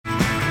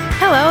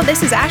Hello,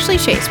 this is Ashley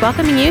Chase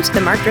welcoming you to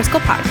the Mark Driscoll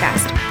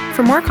Podcast.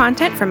 For more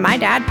content from my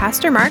dad,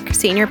 Pastor Mark,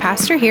 senior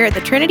pastor here at the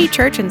Trinity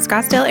Church in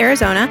Scottsdale,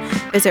 Arizona,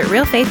 visit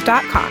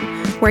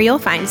realfaith.com, where you'll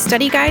find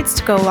study guides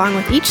to go along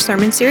with each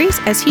sermon series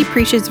as he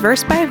preaches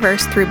verse by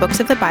verse through books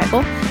of the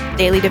Bible,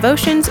 daily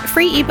devotions,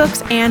 free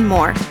ebooks, and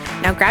more.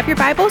 Now grab your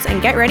Bibles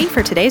and get ready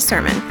for today's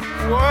sermon.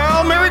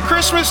 Well, Merry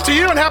Christmas to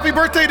you and happy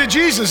birthday to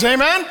Jesus,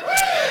 amen?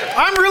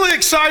 I'm really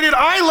excited.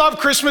 I love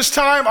Christmas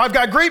time. I've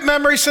got great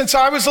memories since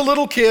I was a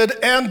little kid.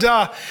 And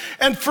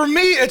for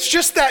me, it's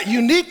just that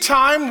unique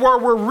time where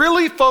we're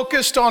really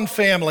focused on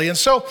family. And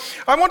so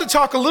I want to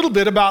talk a little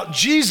bit about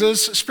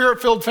Jesus'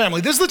 Spirit-filled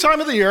family. This is the time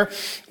of the year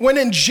when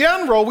in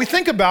general we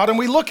think about and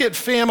we look at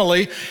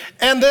family.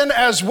 And then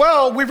as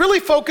well, we really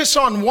focus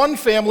on one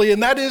family,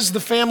 and that is the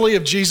family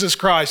of Jesus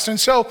Christ. And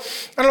so I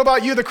don't know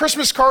about you, the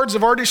Christmas cards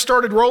have already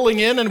started rolling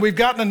in, and we've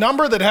gotten a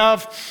number that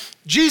have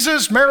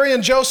Jesus, Mary,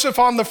 and Joseph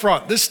on the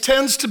front. This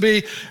tends to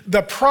be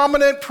the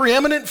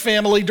preeminent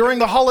family during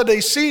the holiday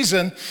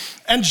season.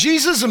 And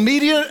Jesus'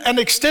 immediate and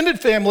extended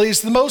family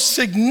is the most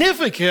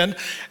significant,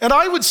 and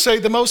I would say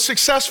the most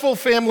successful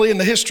family in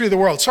the history of the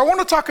world. So I want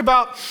to talk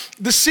about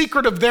the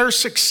secret of their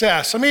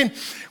success. I mean,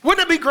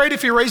 wouldn't it be great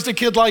if you raised a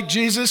kid like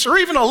Jesus, or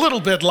even a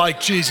little bit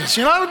like Jesus?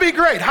 You know, that would be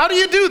great. How do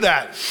you do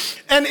that?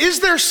 And is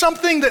there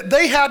something that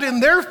they had in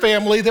their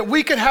family that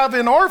we could have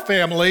in our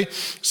family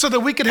so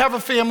that we could have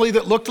a family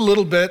that looked a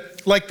little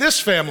bit like this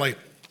family?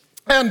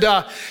 And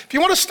if you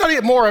want to study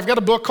it more, I've got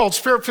a book called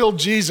Spirit-Filled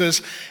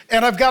Jesus,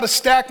 and I've got a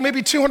stack,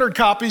 maybe 200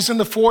 copies in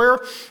the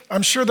foyer.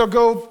 I'm sure they'll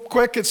go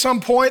quick at some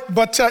point,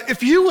 but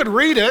if you would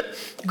read it,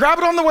 grab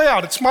it on the way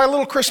out. It's my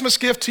little Christmas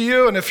gift to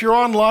you, and if you're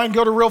online,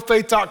 go to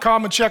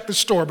realfaith.com and check the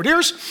store. But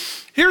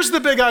here's the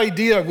big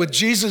idea with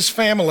Jesus'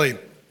 family.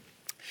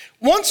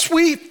 Once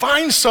we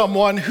find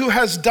someone who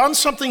has done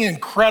something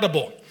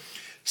incredible,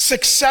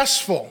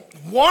 successful,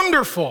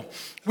 wonderful,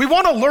 we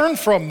want to learn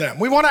from them.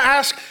 We want to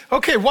ask,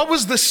 okay, what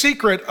was the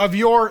secret of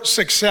your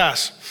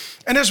success?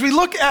 And as we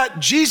look at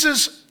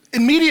Jesus'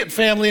 immediate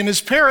family and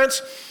his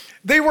parents,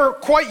 they were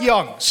quite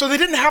young, so they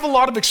didn't have a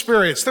lot of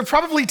experience. They're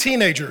probably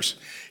teenagers.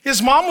 His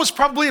mom was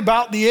probably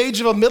about the age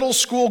of a middle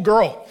school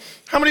girl.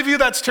 How many of you,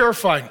 that's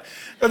terrifying?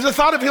 The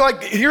thought of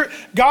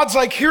God's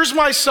like, here's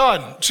my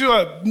son, to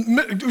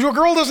a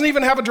girl doesn't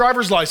even have a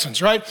driver's license,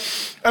 right?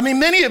 I mean,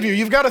 many of you,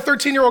 you've got a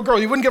 13-year-old girl,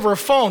 you wouldn't give her a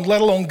phone, let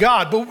alone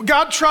God. But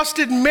God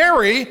trusted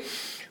Mary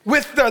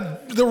with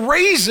the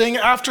raising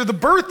after the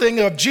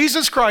birthing of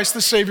Jesus Christ,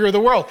 the Savior of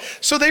the world.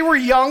 So they were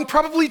young,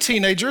 probably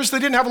teenagers. They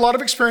didn't have a lot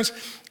of experience.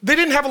 They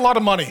didn't have a lot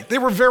of money. They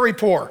were very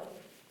poor.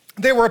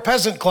 They were a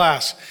peasant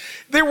class.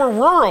 They were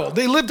rural.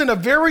 They lived in a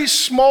very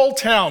small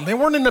town. They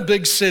weren't in a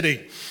big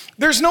city.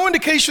 There's no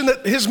indication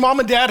that his mom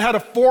and dad had a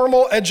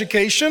formal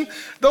education,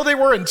 though they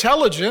were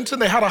intelligent and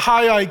they had a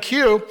high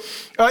IQ.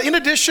 In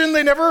addition,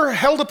 they never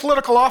held a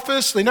political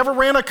office. They never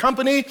ran a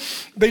company.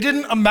 They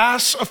didn't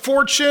amass a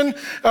fortune.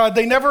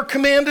 They never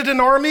commanded an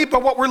army.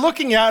 But what we're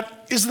looking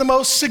at is the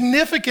most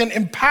significant,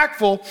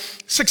 impactful,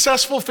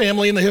 successful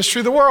family in the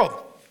history of the world.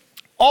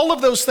 All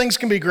of those things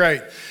can be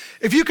great.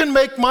 If you can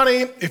make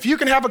money, if you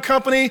can have a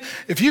company,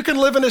 if you can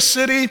live in a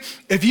city,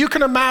 if you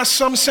can amass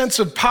some sense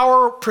of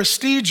power,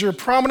 prestige, or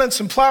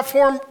prominence and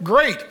platform,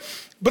 great.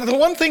 But the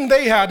one thing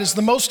they had is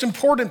the most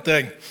important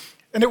thing,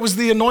 and it was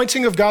the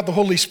anointing of God, the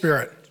Holy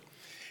Spirit.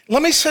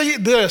 Let me say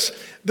this,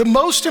 the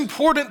most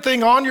important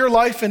thing on your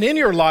life and in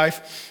your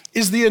life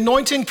is the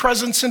anointing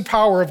presence and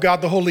power of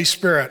God, the Holy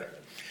Spirit.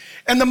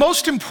 And the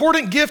most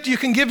important gift you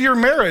can give your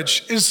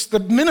marriage is the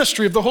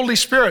ministry of the Holy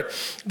Spirit.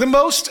 The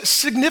most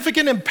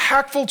significant,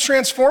 impactful,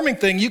 transforming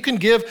thing you can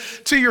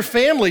give to your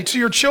family, to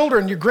your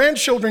children, your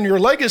grandchildren, your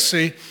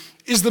legacy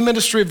is the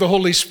ministry of the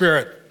Holy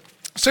Spirit.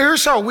 So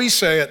here's how we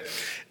say it,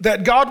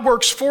 that God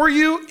works for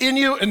you, in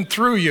you, and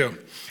through you.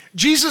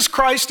 Jesus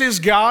Christ is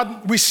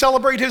God. We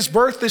celebrate his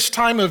birth this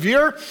time of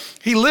year.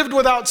 He lived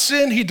without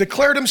sin. He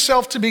declared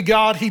himself to be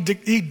God. He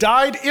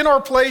died in our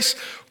place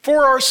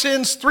for our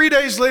sins. 3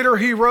 days later,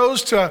 he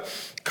rose to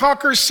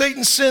conquer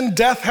Satan, sin,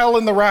 death, hell,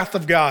 and the wrath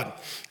of God.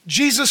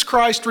 Jesus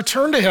Christ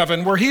returned to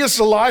heaven where he is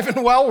alive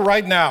and well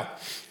right now.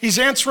 He's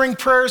answering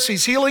prayers.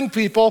 He's healing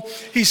people.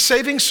 He's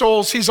saving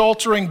souls. He's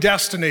altering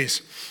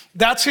destinies.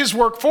 That's his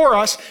work for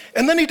us.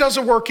 And then he does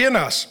a work in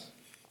us.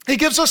 He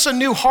gives us a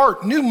new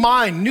heart, new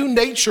mind, new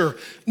nature,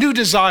 new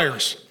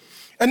desires.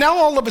 And now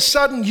all of a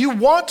sudden you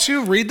want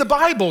to read the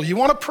Bible, you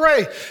want to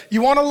pray,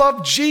 you want to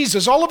love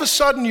Jesus. All of a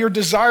sudden your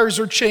desires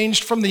are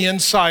changed from the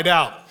inside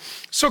out.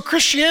 So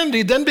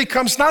Christianity then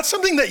becomes not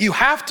something that you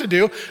have to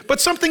do, but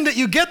something that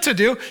you get to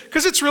do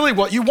because it's really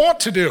what you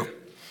want to do.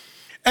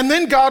 And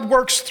then God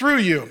works through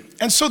you.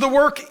 And so the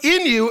work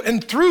in you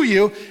and through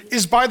you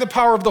is by the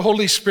power of the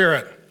Holy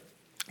Spirit.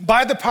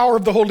 By the power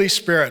of the Holy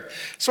Spirit.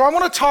 So I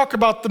want to talk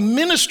about the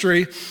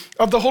ministry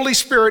of the Holy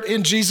Spirit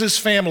in Jesus'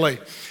 family.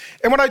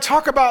 And when I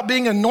talk about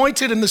being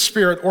anointed in the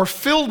Spirit or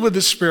filled with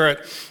the Spirit,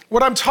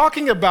 what I'm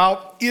talking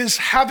about is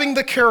having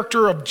the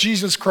character of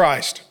Jesus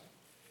Christ.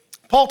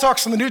 Paul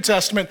talks in the New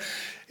Testament,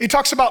 he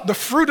talks about the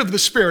fruit of the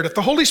Spirit. If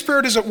the Holy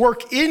Spirit is at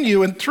work in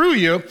you and through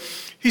you,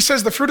 He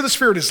says the fruit of the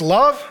Spirit is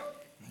love,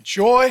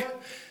 joy,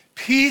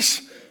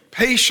 peace,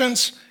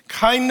 patience,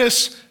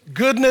 kindness,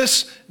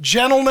 goodness,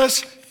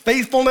 gentleness,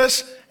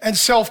 faithfulness, and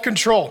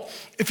self-control.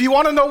 If you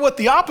want to know what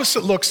the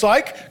opposite looks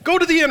like, go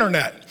to the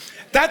internet.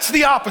 That's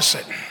the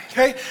opposite,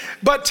 okay?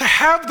 But to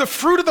have the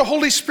fruit of the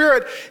Holy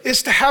Spirit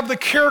is to have the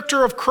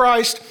character of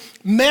Christ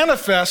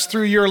manifest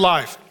through your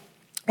life.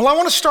 Well, I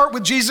want to start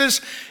with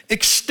Jesus'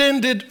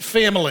 extended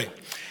family.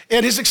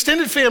 And his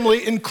extended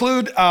family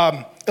include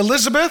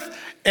Elizabeth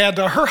and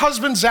her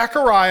husband,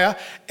 Zechariah,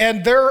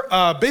 and their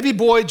baby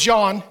boy,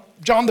 John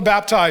the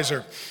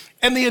Baptizer.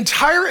 And the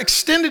entire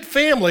extended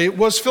family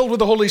was filled with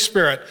the Holy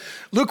Spirit.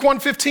 Luke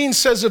 1:15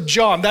 says of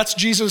John, that's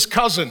Jesus'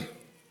 cousin.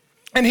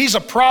 And he's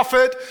a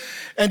prophet,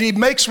 and he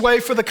makes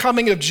way for the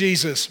coming of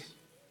Jesus.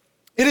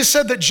 It is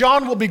said that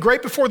John will be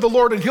great before the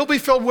Lord, and he'll be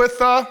filled with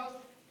the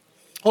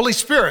Holy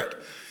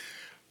Spirit,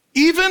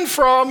 even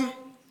from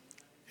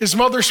his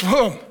mother's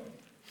womb.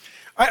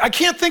 I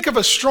can't think of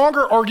a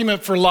stronger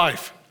argument for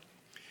life.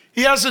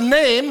 He has a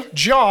name,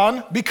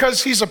 John,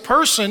 because he's a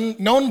person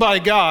known by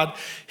God.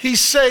 He's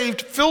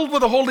saved, filled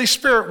with the Holy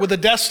Spirit, with a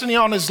destiny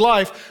on his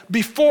life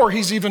before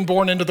he's even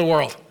born into the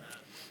world.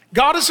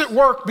 God is at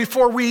work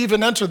before we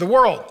even enter the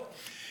world.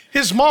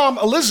 His mom,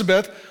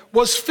 Elizabeth,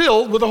 was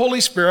filled with the Holy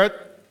Spirit,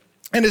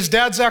 and his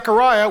dad,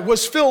 Zechariah,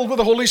 was filled with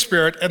the Holy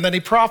Spirit, and then he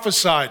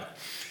prophesied.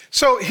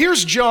 So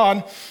here's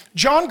John.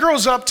 John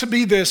grows up to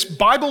be this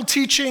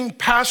Bible-teaching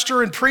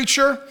pastor and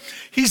preacher.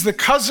 He's the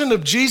cousin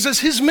of Jesus.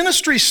 His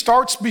ministry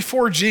starts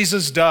before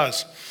Jesus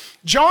does.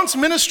 John's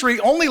ministry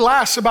only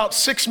lasts about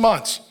 6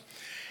 months.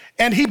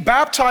 And he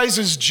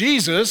baptizes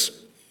Jesus,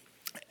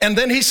 and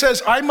then he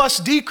says, I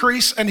must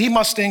decrease and he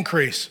must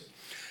increase.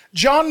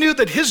 John knew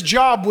that his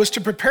job was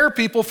to prepare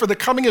people for the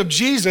coming of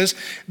Jesus.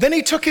 Then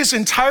he took his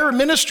entire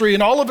ministry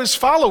and all of his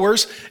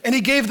followers, and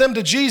he gave them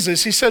to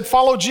Jesus. He said,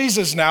 follow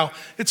Jesus now.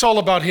 It's all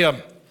about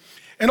him.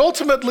 And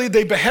ultimately,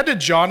 they beheaded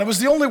John. It was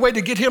the only way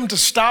to get him to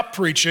stop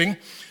preaching.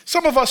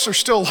 Some of us are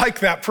still like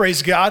that,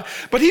 praise God.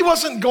 But he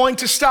wasn't going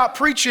to stop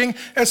preaching,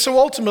 and so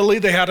ultimately,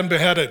 they had him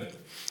beheaded.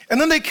 And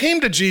then they came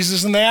to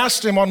Jesus, and they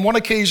asked him on one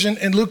occasion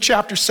in Luke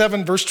chapter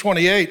 7, verse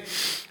 28,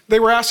 they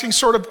were asking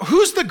sort of,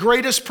 who's the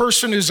greatest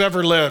person who's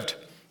ever lived?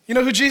 You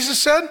know who Jesus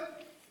said?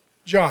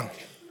 John.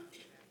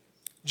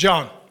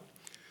 John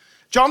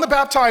the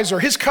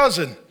Baptizer, his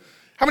cousin.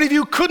 How many of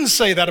you couldn't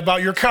say that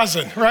about your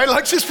cousin, right?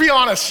 Let's just be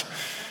honest.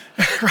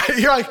 Right?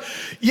 You're like,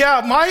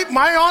 yeah, my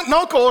aunt and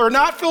uncle are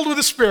not filled with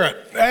the Spirit,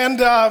 and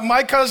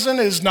my cousin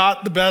is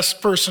not the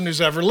best person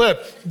who's ever lived.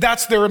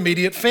 That's their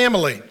immediate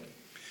family.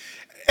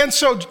 And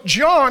so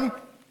John,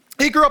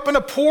 he grew up in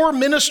a poor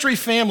ministry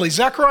family.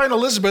 Zechariah and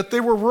Elizabeth,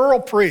 they were rural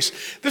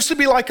priests. This would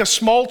be like a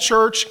small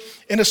church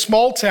in a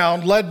small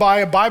town led by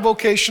a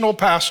bivocational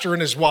pastor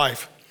and his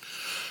wife.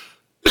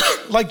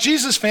 Like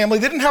Jesus' family,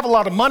 they didn't have a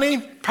lot of money,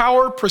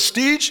 power,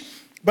 prestige,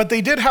 but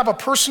they did have a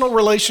personal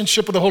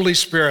relationship with the Holy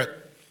Spirit.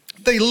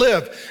 They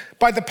live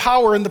by the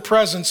power and the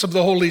presence of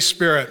the Holy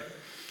Spirit.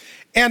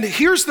 And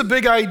here's the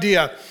big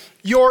idea.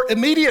 Your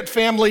immediate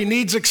family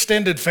needs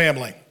extended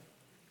family.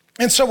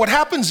 And so what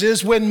happens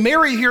is when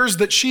Mary hears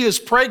that she is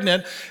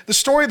pregnant, the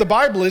story of the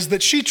Bible is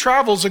that she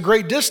travels a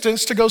great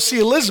distance to go see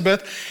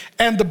Elizabeth,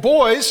 and the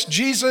boys,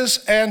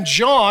 Jesus and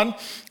John,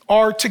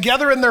 are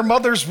together in their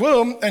mother's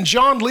womb, and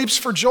John leaps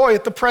for joy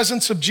at the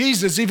presence of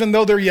Jesus, even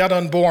though they're yet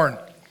unborn.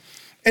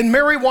 And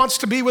Mary wants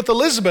to be with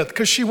Elizabeth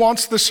because she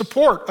wants the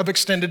support of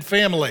extended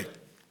family.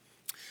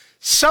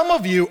 Some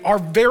of you are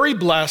very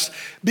blessed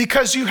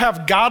because you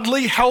have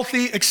godly,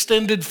 healthy,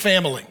 extended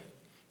family.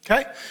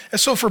 Okay? And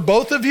so for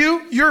both of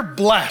you, you're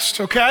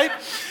blessed, okay?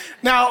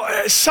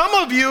 Now, some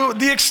of you,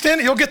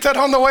 you'll get that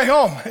on the way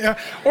home. Yeah?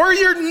 Or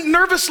you're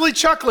nervously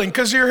chuckling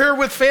because you're here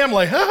with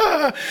family.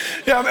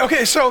 Yeah,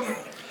 okay,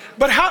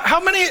 but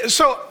how many,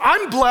 so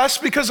I'm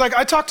blessed because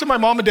I talked to my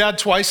mom and dad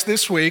twice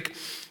this week.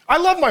 I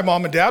love my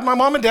mom and dad. My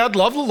mom and dad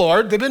love the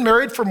Lord. They've been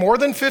married for more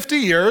than 50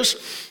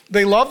 years.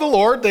 They love the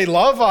Lord. They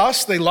love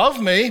us. They love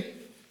me.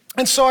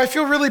 And so I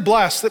feel really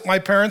blessed that my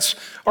parents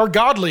are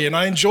godly and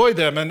I enjoy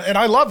them and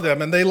I love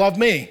them and they love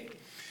me.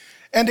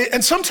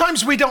 And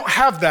sometimes we don't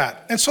have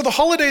that. And so the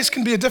holidays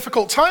can be a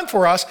difficult time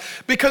for us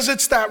because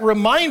it's that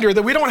reminder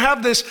that we don't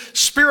have this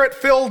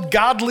spirit-filled,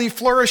 godly,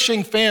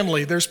 flourishing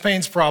family. There's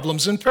pains,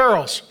 problems, and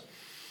perils.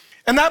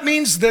 And that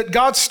means that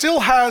God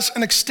still has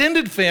an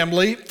extended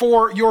family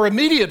for your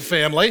immediate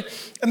family,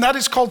 and that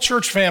is called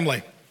church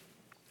family.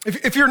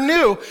 If you're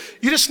new,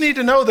 you just need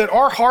to know that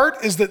our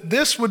heart is that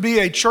this would be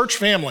a church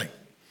family.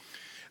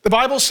 The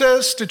Bible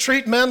says to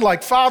treat men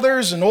like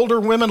fathers and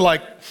older women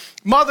like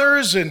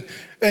mothers and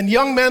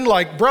young men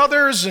like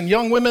brothers and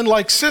young women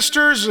like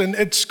sisters, and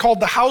it's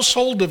called the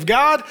household of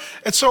God.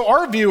 And so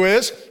our view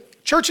is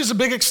church is a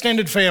big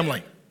extended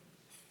family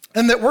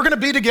and that we're going to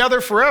be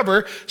together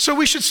forever, so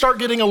we should start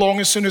getting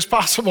along as soon as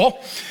possible.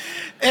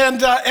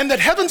 And that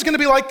heaven's going to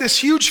be like this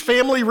huge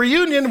family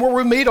reunion where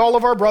we meet all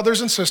of our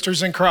brothers and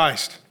sisters in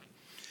Christ.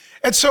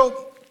 And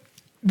so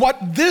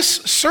what this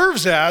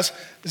serves as,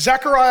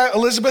 Zechariah,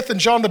 Elizabeth, and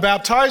John the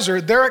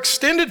Baptizer, they're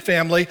extended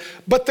family,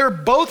 but they're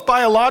both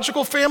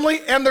biological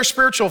family and they're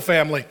spiritual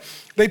family.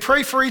 They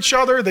pray for each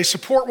other, they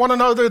support one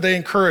another, they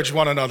encourage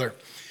one another.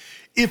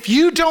 If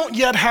you don't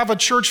yet have a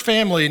church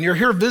family and you're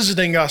here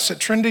visiting us at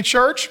Trinity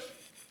Church,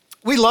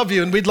 we love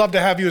you and we'd love to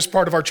have you as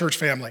part of our church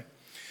family.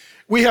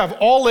 We have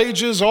all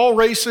ages, all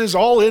races,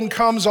 all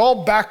incomes,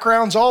 all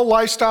backgrounds, all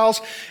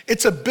lifestyles.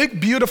 It's a big,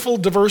 beautiful,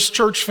 diverse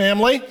church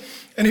family.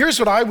 And here's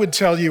what I would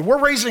tell you. We're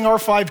raising our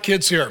 5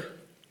 kids here.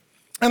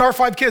 And our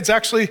 5 kids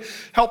actually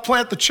helped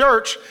plant the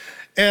church.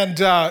 And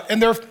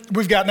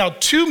we've got now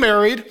 2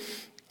 married,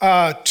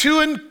 2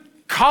 in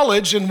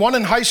college, and 1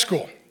 in high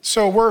school.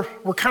 So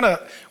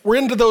we're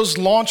into those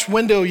launch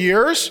window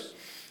years.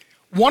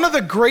 One of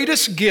the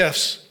greatest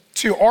gifts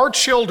to our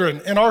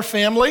children and our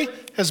family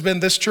has been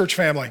this church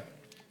family.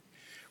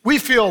 We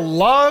feel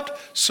loved,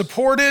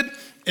 supported,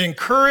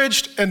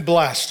 encouraged, and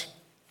blessed.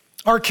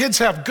 Our kids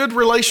have good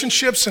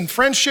relationships and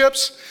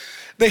friendships.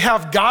 They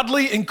have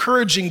godly,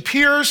 encouraging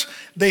peers.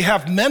 They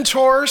have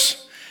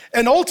mentors.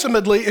 And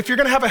ultimately, if you're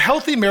going to have a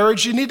healthy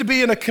marriage, you need to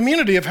be in a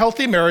community of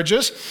healthy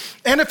marriages.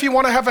 And if you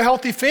want to have a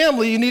healthy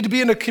family, you need to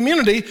be in a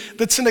community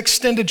that's an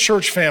extended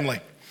church family.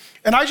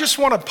 And I just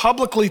want to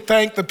publicly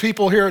thank the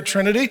people here at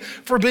Trinity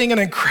for being an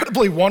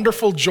incredibly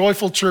wonderful,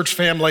 joyful church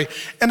family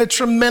and a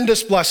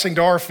tremendous blessing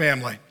to our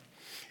family.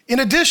 In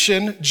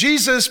addition,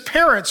 Jesus'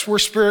 parents were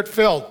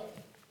Spirit-filled.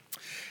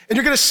 And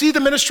you're going to see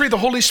the ministry of the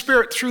Holy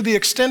Spirit through the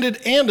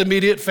extended and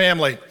immediate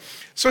family.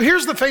 So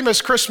here's the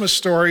famous Christmas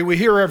story we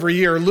hear every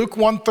year. Luke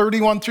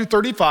 1:31 through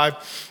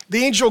 35.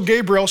 The angel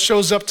Gabriel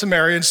shows up to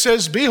Mary and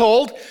says,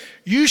 "Behold,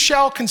 you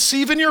shall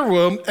conceive in your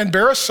womb and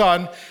bear a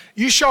son.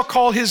 You shall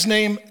call his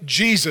name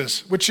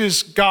Jesus," which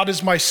is God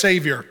is my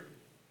Savior.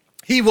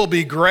 "He will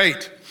be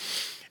great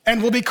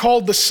and will be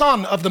called the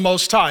Son of the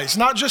Most High." He's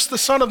not just the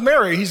son of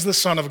Mary, he's the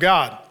Son of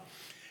God.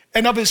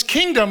 "And of his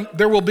kingdom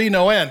there will be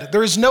no end."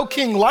 There is no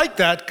king like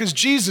that because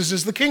Jesus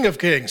is the King of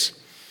Kings.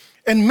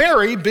 And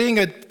Mary, being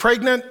a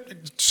pregnant,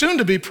 soon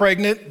to be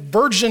pregnant,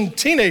 virgin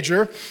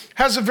teenager,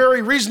 has a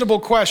very reasonable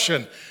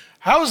question.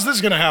 How is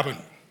this going to happen?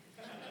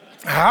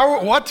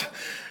 What?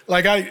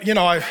 Like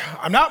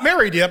I'm not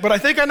married yet, but I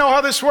think I know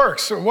how this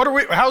works. So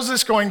how's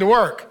this going to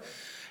work?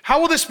 "How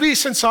will this be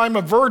since I'm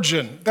a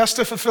virgin?" That's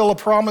to fulfill a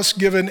promise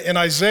given in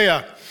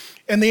Isaiah.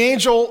 And the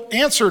angel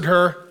answered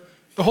her,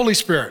 "The Holy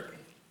Spirit."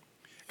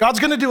 God's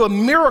going to do a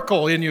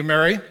miracle in you,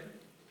 Mary.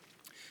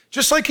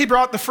 Just like he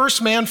brought the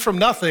first man from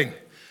nothing,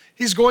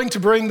 he's going to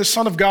bring the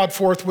Son of God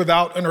forth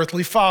without an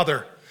earthly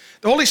father.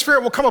 The Holy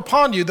Spirit will come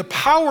upon you. The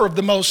power of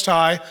the Most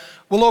High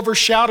will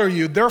overshadow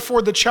you.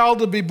 Therefore, the child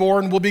to be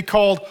born will be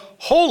called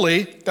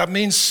holy. That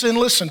means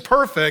sinless and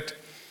perfect,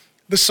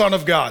 the Son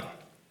of God.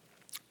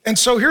 And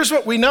so here's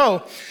what we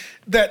know,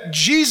 that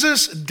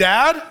Jesus'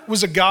 dad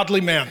was a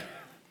godly man.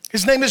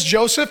 His name is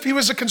Joseph. He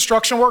was a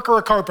construction worker,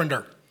 a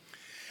carpenter.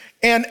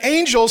 And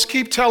angels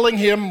keep telling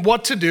him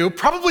what to do,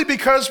 probably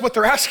because what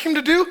they're asking him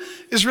to do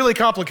is really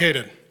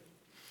complicated.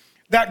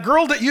 That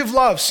girl that you've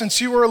loved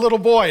since you were a little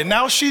boy, and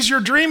now she's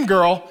your dream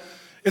girl,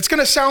 it's going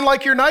to sound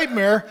like your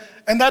nightmare,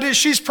 and that is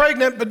she's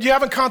pregnant, but you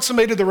haven't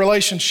consummated the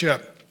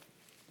relationship.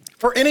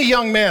 For any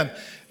young man,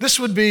 this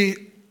would be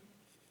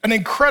an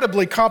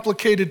incredibly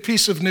complicated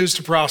piece of news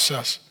to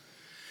process.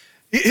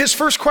 His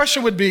first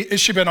question would be, has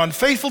she been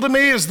unfaithful to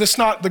me? Is this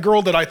not the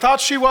girl that I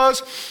thought she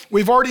was?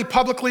 We've already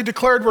publicly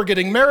declared we're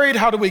getting married.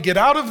 How do we get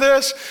out of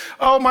this?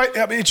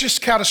 It's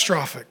just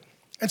catastrophic.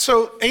 And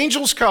so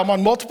angels come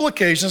on multiple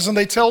occasions and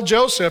they tell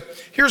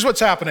Joseph, here's what's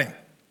happening.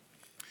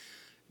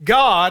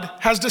 God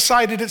has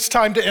decided it's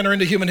time to enter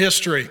into human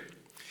history.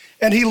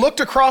 And he looked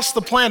across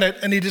the planet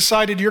and he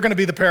decided you're going to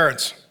be the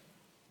parents.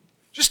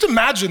 Just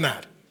imagine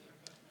that.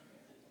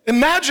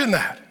 Imagine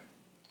that.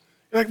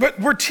 But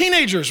we're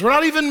teenagers. We're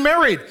not even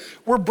married.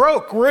 We're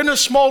broke. We're in a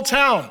small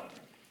town.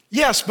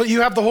 Yes, but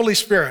you have the Holy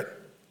Spirit.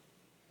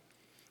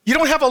 You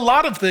don't have a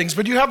lot of things,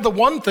 but you have the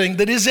one thing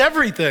that is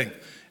everything,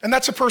 and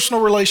that's a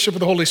personal relationship with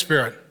the Holy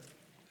Spirit.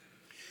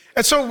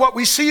 And so what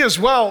we see as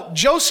well,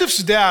 Joseph's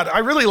dad, I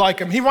really like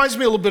him. He reminds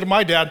me a little bit of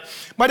my dad.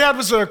 My dad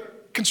was a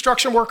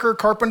construction worker,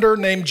 carpenter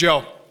named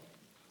Joe.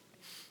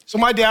 So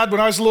my dad, when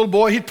I was a little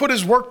boy, he'd put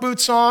his work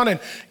boots on and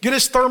get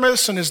his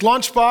thermos and his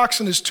lunchbox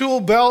and his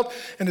tool belt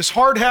and his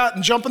hard hat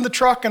and jump in the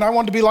truck, and I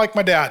wanted to be like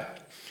my dad.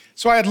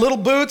 So I had little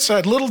boots, I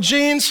had little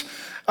jeans,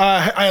 I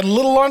had a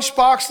little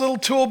lunchbox, little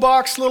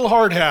toolbox, little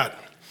hard hat.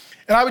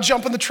 And I would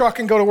jump in the truck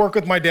and go to work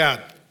with my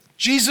dad.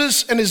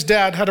 Jesus and his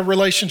dad had a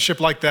relationship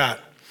like that.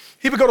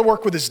 He would go to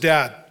work with his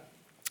dad.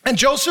 And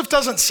Joseph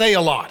doesn't say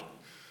a lot,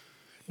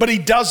 but he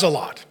does a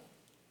lot.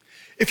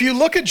 If you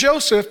look at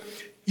Joseph,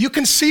 you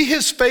can see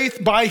his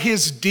faith by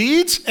his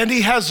deeds, and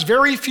he has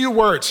very few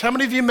words. How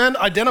many of you men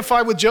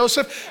identify with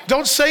Joseph?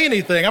 Don't say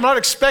anything. I'm not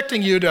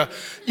expecting you to,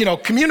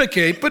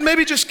 communicate, but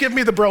maybe just give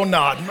me the bro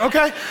nod,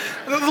 okay?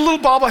 The little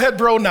bobblehead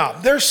bro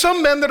nod. There's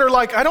some men that are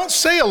like, I don't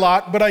say a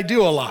lot, but I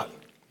do a lot.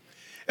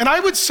 And I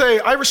would say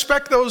I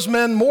respect those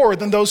men more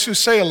than those who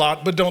say a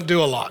lot, but don't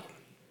do a lot.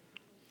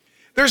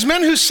 There's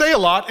men who say a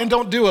lot and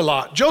don't do a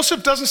lot.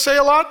 Joseph doesn't say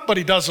a lot, but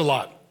he does a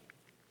lot.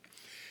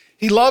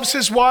 He loves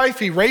his wife,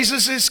 he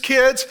raises his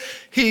kids,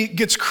 he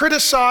gets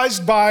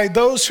criticized by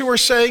those who are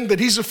saying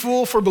that he's a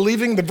fool for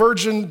believing the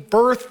virgin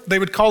birth. They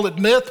would call it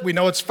myth, we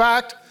know it's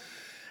fact.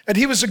 And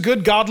he was a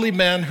good, godly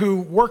man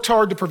who worked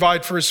hard to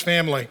provide for his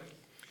family.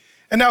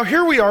 And now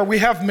here we are, we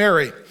have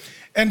Mary,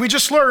 and we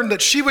just learned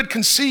that she would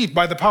conceive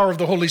by the power of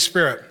the Holy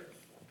Spirit.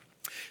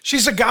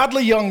 She's a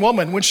godly young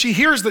woman. When she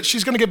hears that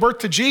she's going to give birth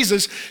to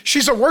Jesus,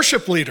 she's a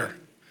worship leader.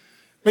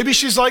 Maybe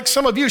she's like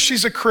some of you,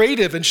 she's a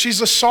creative and she's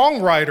a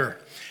songwriter.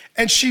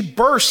 And she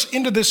bursts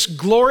into this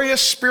glorious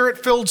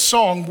spirit-filled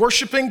song,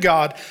 worshiping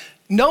God,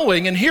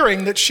 knowing and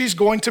hearing that she's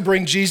going to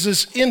bring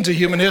Jesus into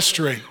human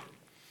history.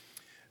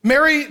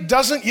 Mary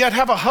doesn't yet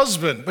have a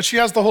husband, but she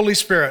has the Holy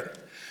Spirit.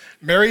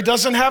 Mary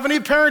doesn't have any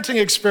parenting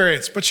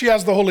experience, but she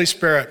has the Holy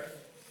Spirit.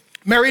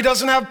 Mary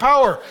doesn't have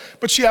power,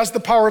 but she has the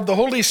power of the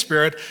Holy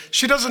Spirit.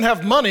 She doesn't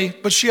have money,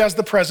 but she has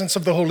the presence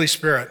of the Holy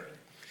Spirit.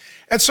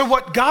 And so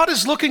what God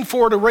is looking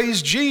for to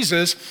raise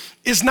Jesus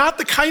is not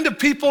the kind of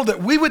people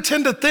that we would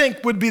tend to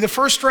think would be the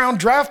first round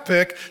draft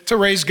pick to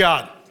raise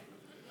God.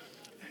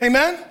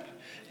 Amen?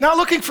 Not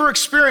looking for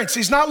experience.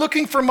 He's not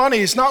looking for money.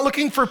 He's not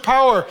looking for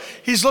power.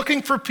 He's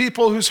looking for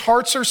people whose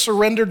hearts are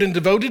surrendered and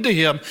devoted to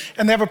him,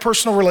 and they have a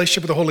personal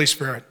relationship with the Holy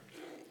Spirit.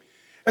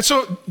 And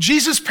so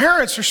Jesus'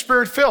 parents are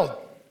spirit-filled,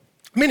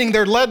 meaning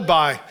they're led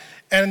by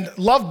and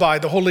loved by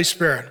the Holy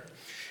Spirit.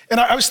 And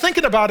I was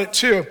thinking about it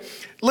too.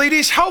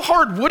 Ladies, how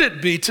hard would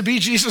it be to be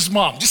Jesus'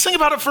 mom? Just think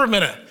about it for a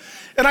minute.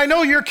 And I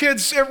know your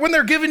kids, when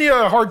they're giving you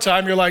a hard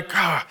time, you're like,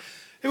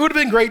 it would have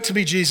been great to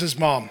be Jesus'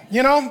 mom,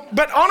 you know?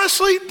 But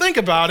honestly, think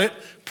about it,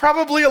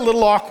 probably a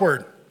little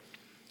awkward.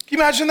 Can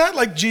you imagine that?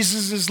 Like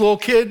Jesus' little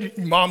kid,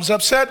 mom's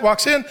upset,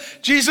 walks in,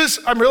 Jesus,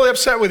 I'm really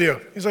upset with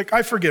you. He's like,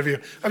 I forgive you.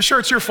 I'm sure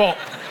it's your fault.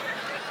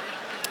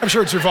 I'm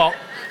sure it's your fault.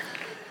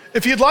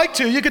 If you'd like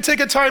to, you could take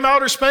a time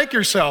out or spank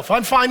yourself.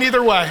 I'm fine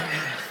either way.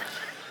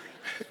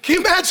 Can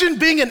you imagine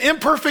being an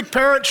imperfect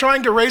parent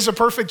trying to raise a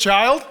perfect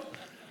child?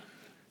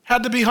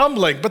 Had to be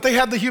humbling, but they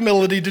had the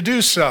humility to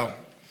do so.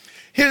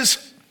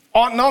 His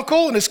aunt and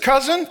uncle and his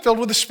cousin filled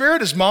with the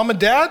Spirit, his mom and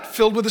dad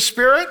filled with the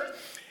Spirit,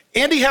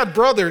 and he had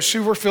brothers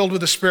who were filled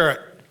with the Spirit.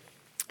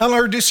 I'll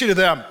introduce you to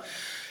them.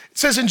 It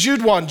says in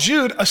Jude 1,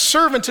 Jude, a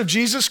servant of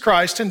Jesus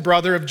Christ and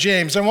brother of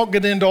James. I won't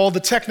get into all the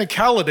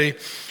technicality,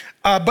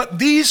 but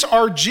these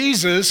are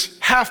Jesus'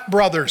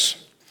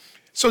 half-brothers.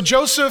 So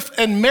Joseph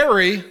and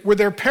Mary were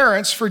their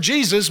parents for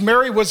Jesus.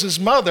 Mary was his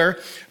mother.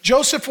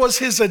 Joseph was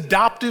his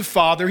adoptive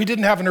father. He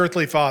didn't have an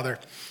earthly father.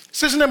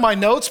 This isn't in my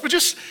notes, but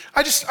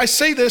I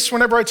say this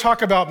whenever I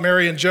talk about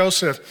Mary and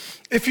Joseph.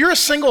 If you're a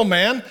single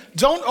man,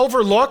 don't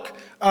overlook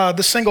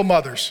the single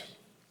mothers.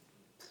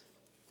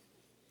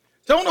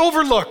 Don't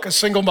overlook a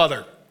single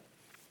mother.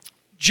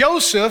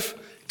 Joseph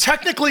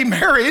technically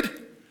married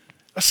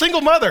a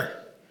single mother,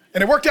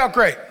 and it worked out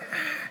great.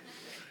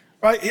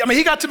 Right? I mean,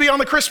 he got to be on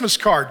the Christmas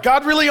card.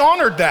 God really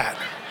honored that.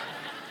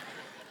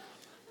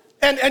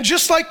 And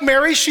just like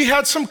Mary, she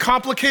had some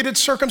complicated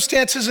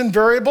circumstances and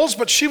variables,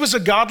 but she was a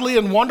godly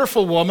and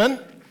wonderful woman.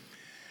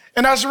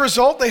 And as a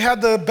result, they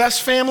had the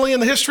best family in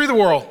the history of the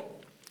world.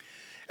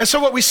 And so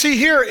what we see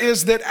here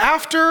is that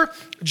after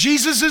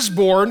Jesus is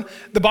born,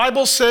 the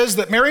Bible says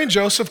that Mary and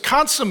Joseph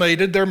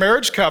consummated their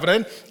marriage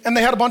covenant, and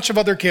they had a bunch of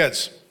other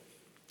kids.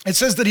 It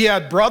says that he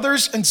had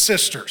brothers and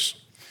sisters.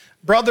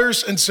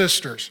 Brothers and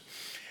sisters.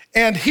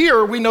 And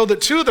here we know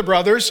that two of the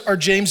brothers are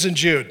James and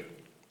Jude.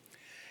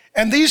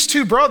 And these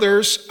two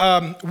brothers,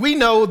 we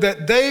know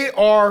that they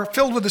are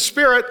filled with the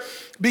Spirit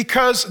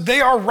because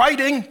they are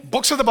writing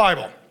books of the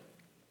Bible.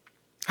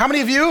 How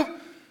many of you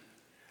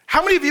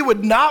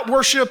would not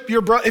worship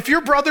your brother? If your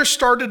brother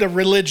started a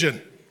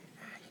religion,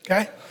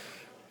 okay?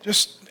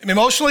 Just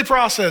emotionally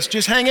process,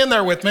 just hang in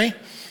there with me.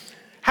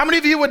 How many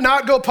of you would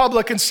not go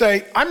public and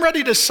say, I'm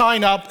ready to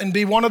sign up and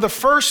be one of the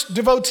first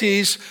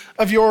devotees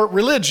of your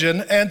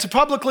religion and to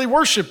publicly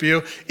worship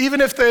you,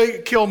 even if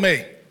they kill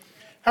me?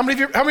 How many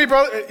of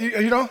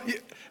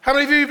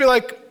you would be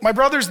like, my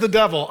brother's the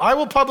devil. I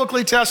will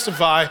publicly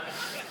testify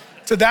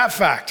to that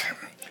fact.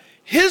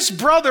 His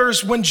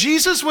brothers, when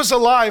Jesus was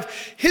alive,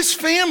 his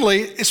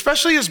family,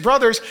 especially his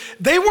brothers,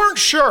 they weren't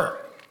sure.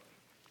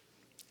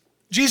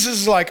 Jesus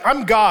is like,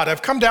 I'm God.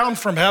 I've come down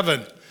from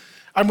heaven.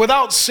 I'm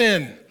without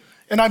sin.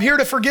 And I'm here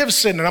to forgive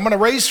sin, and I'm going to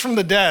raise from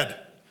the dead.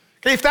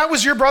 Okay, if that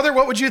was your brother,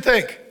 what would you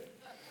think?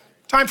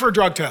 Time for a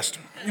drug test.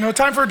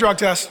 Time for a drug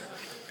test.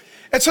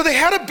 And so they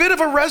had a bit of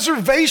a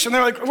reservation.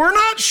 They're like, we're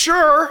not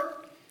sure.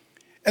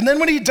 And then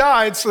when he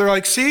died, so they're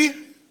like, see?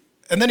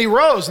 And then he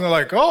rose, and they're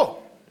like, oh,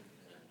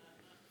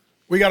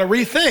 we got to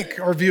rethink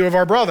our view of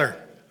our brother.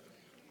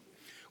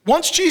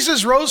 Once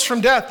Jesus rose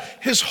from death,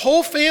 his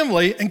whole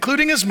family,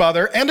 including his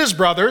mother and his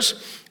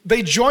brothers,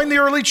 they joined the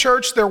early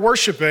church, they're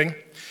worshiping,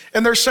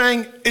 and they're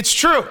saying, it's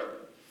true.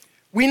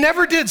 We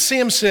never did see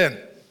him sin.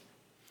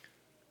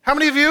 How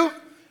many of you?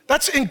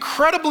 That's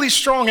incredibly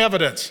strong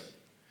evidence.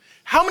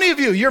 How many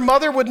of you, your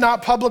mother would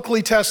not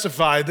publicly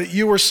testify that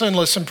you were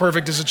sinless and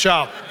perfect as a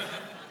child?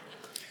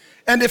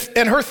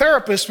 And her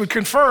therapist would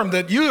confirm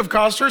that you have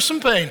caused her some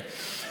pain.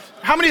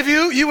 How many of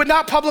you would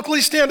not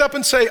publicly stand up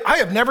and say, I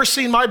have never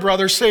seen my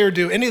brother say or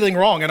do anything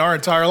wrong in our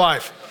entire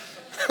life?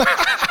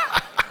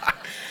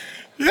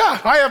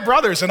 Yeah, I have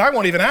brothers, and I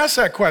won't even ask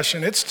that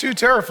question. It's too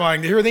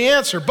terrifying to hear the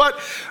answer. But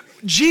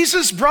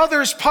Jesus'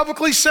 brothers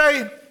publicly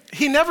say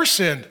he never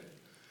sinned.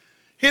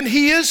 And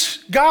he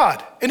is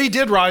God, and he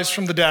did rise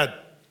from the dead.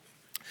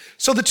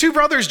 So the two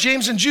brothers,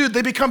 James and Jude,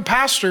 they become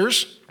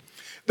pastors.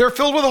 They're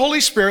filled with the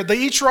Holy Spirit. They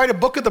each write a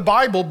book of the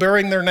Bible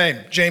bearing their name,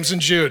 James and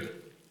Jude.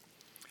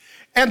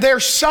 And they're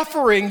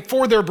suffering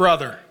for their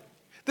brother.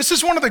 This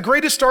is one of the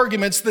greatest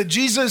arguments that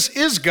Jesus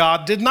is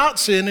God, did not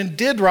sin, and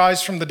did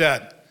rise from the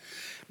dead.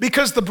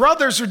 Because the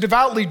brothers are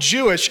devoutly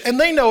Jewish, and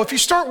they know if you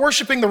start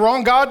worshiping the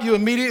wrong God, you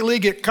immediately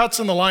get cuts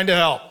in the line to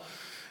hell.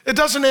 It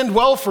doesn't end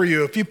well for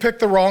you if you pick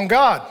the wrong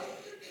God.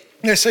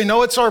 And they say,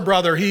 no, it's our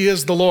brother, he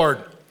is the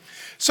Lord.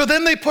 So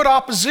then they put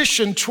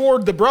opposition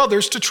toward the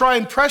brothers to try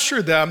and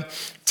pressure them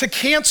to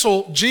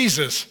cancel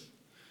Jesus,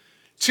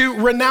 to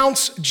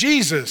renounce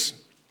Jesus.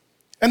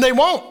 And they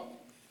won't.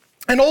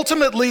 And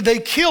ultimately they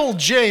kill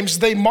James,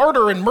 they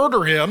martyr and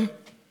murder him.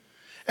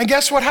 And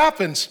guess what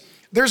happens?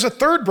 There's a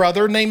third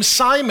brother named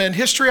Simon,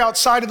 history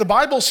outside of the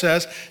Bible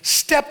says,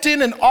 stepped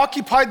in and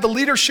occupied the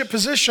leadership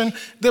position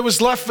that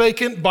was left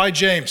vacant by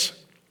James.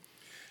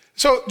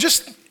 So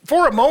just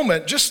for a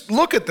moment, just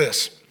look at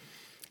this.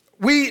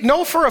 We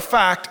know for a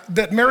fact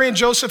that Mary and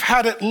Joseph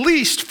had at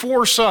least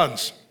 4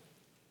 sons.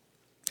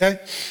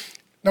 Okay?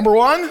 Number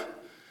 1,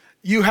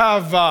 you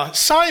have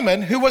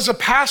Simon, who was a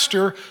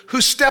pastor who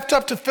stepped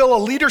up to fill a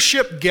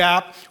leadership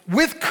gap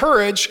with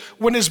courage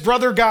when his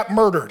brother got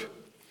murdered.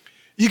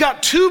 You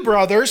got 2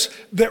 brothers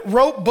that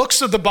wrote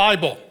books of the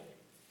Bible.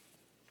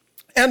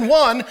 And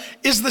one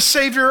is the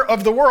Savior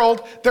of the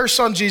world, their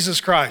son,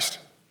 Jesus Christ.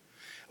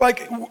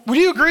 Like, would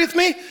you agree with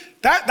me?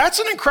 That's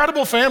an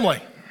incredible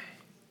family.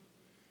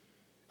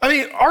 I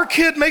mean, our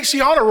kid makes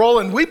the honor roll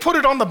and we put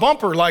it on the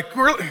bumper, like,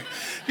 really,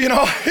 you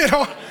know.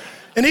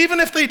 And even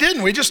if they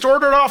didn't, we just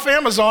order it off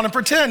Amazon and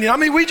pretend, I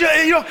mean,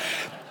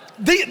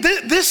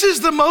 this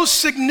is the most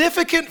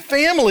significant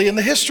family in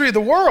the history of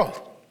the world.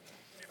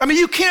 I mean,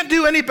 you can't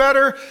do any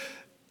better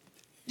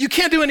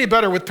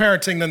with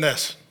parenting than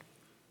this.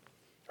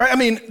 Right? I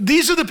mean,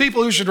 these are the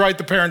people who should write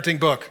the parenting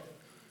book.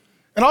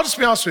 And I'll just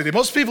be honest with you,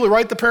 most people who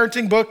write the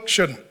parenting book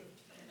shouldn't.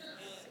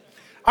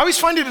 I always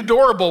find it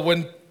adorable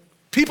when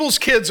people's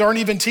kids aren't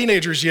even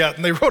teenagers yet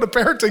and they wrote a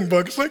parenting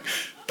book. It's like,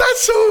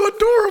 that's so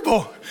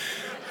adorable.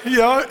 You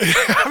know,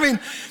 I mean,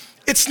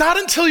 it's not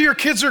until your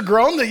kids are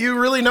grown that you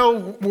really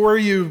know where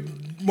you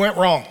went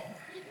wrong.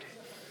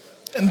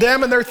 And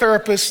them and their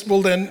therapists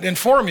will then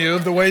inform you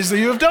of the ways that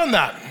you have done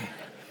that.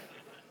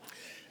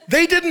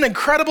 They did an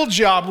incredible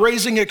job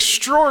raising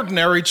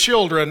extraordinary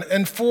children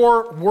and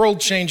 4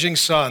 world-changing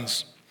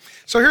sons.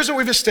 So here's what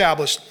we've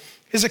established.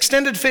 His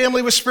extended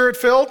family was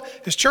Spirit-filled,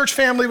 his church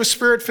family was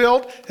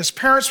Spirit-filled, his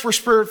parents were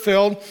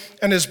Spirit-filled,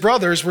 and his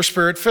brothers were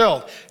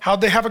Spirit-filled.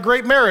 How'd they have a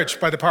great marriage?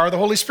 By the power of the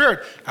Holy Spirit.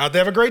 How'd they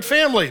have a great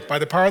family? By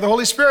the power of the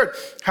Holy Spirit.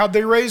 How'd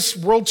they raise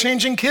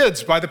world-changing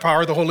kids? By the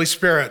power of the Holy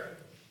Spirit.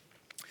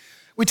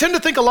 We tend to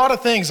think a lot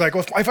of things like,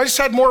 well, if I just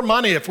had more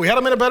money, if we had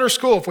them in a better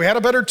school, if we had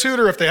a better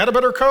tutor, if they had a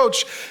better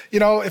coach,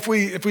 if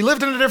we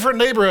lived in a different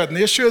neighborhood. And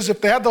the issue is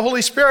if they had the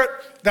Holy Spirit,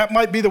 that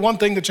might be the one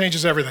thing that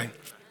changes everything.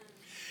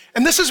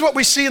 And this is what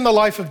we see in the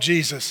life of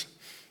Jesus.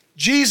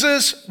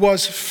 Jesus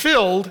was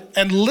filled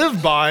and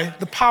lived by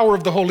the power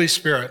of the Holy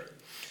Spirit.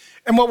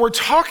 And what we're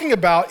talking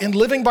about in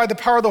living by the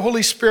power of the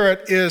Holy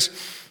Spirit is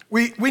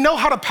we know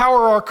how to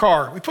power our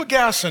car. We put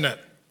gas in it.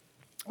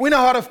 We know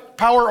how to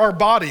power our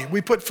body.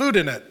 We put food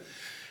in it.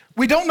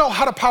 We don't know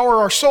how to power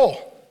our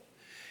soul.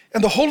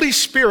 And the Holy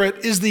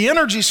Spirit is the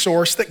energy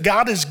source that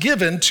God has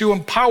given to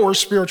empower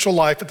spiritual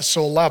life at the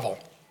soul level.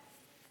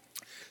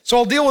 So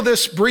I'll deal with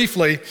this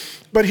briefly,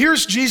 but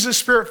here's Jesus'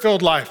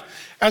 Spirit-filled life.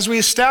 As we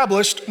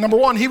established, number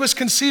 1, he was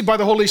conceived by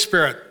the Holy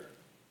Spirit.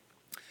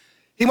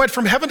 He went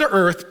from heaven to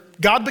earth.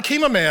 God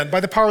became a man by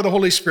the power of the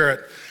Holy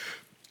Spirit.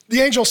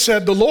 The angel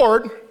said, the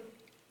Lord,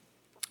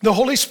 the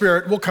Holy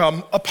Spirit will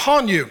come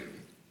upon you.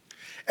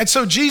 And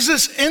so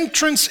Jesus'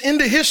 entrance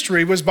into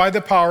history was by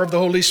the power of the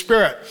Holy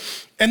Spirit.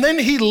 And then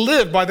he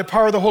lived by the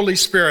power of the Holy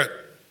Spirit.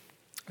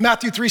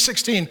 Matthew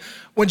 3:16,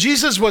 when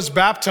Jesus was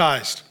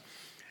baptized,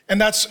 and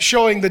that's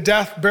showing the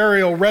death,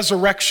 burial,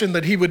 resurrection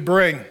that he would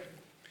bring.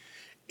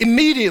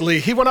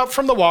 Immediately, he went up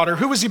from the water.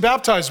 Who was he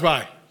baptized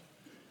by?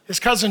 His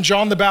cousin,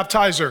 John the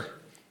Baptizer.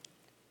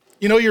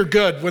 You know you're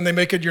good when they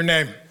make it your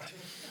name.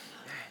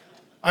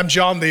 I'm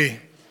John the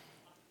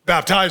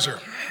Baptizer.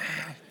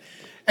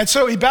 And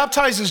so he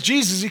baptizes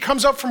Jesus. He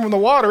comes up from the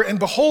water, and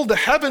behold, the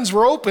heavens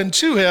were opened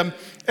to him,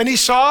 and he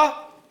saw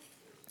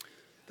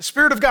the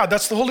Spirit of God,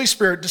 that's the Holy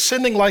Spirit,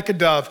 descending like a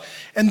dove.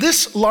 And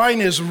this line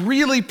is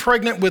really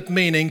pregnant with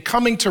meaning,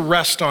 coming to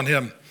rest on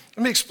him.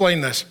 Let me explain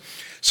this.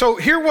 So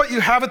here what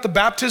you have at the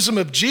baptism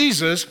of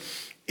Jesus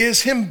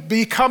is him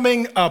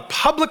becoming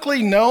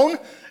publicly known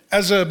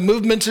as a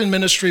movement and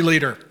ministry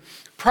leader.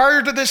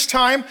 Prior to this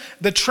time,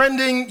 the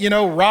trending,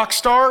 rock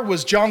star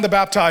was John the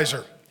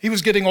Baptizer. He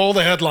was getting all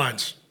the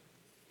headlines.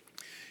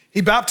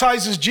 He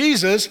baptizes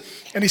Jesus,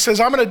 and he says,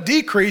 I'm going to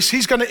decrease,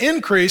 he's going to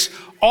increase.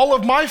 All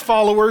of my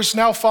followers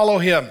now follow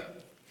him.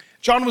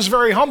 John was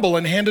very humble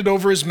and handed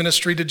over his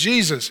ministry to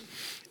Jesus.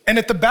 And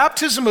at the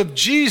baptism of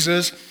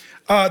Jesus,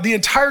 the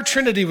entire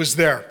Trinity was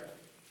there.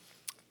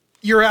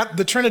 You're at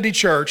the Trinity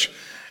Church,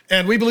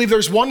 and we believe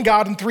there's one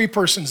God in three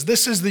persons.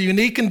 This is the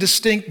unique and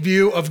distinct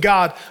view of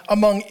God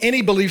among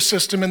any belief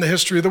system in the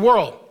history of the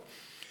world.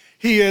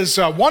 He is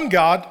one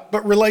God,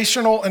 but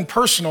relational and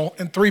personal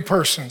in three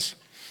persons.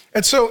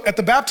 And so at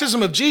the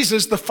baptism of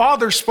Jesus, the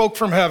Father spoke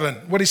from heaven.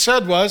 What he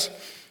said was,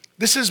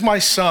 this is my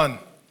Son,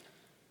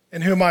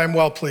 in whom I am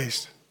well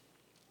pleased.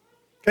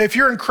 Okay, if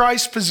you're in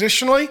Christ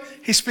positionally,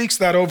 he speaks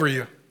that over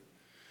you.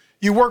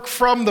 You work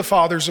from the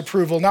Father's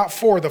approval, not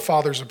for the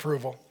Father's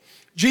approval.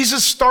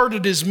 Jesus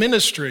started his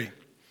ministry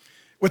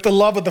with the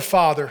love of the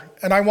Father,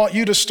 and I want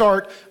you to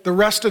start the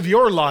rest of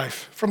your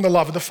life from the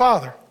love of the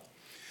Father.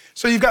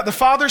 So you've got the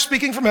Father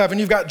speaking from heaven,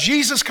 you've got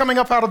Jesus coming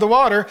up out of the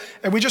water,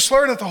 and we just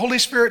learned that the Holy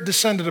Spirit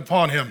descended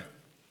upon him.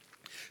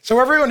 So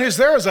everyone who's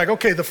there is like,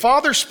 okay, the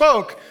Father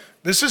spoke,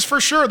 this is for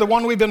sure the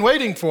one we've been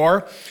waiting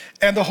for,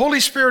 and the Holy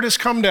Spirit has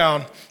come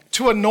down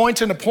to anoint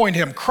and appoint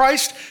him.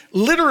 Christ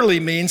literally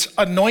means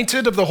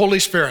anointed of the Holy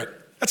Spirit.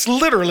 That's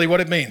literally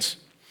what it means.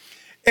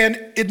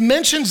 And it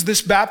mentions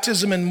this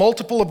baptism in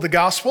multiple of the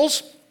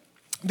Gospels.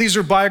 These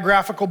are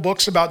biographical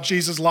books about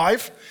Jesus'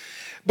 life.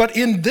 But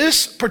in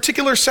this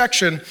particular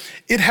section,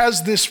 it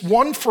has this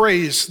one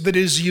phrase that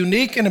is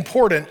unique and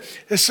important.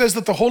 It says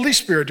that the Holy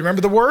Spirit, do you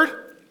remember the word?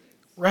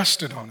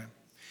 Rested on him.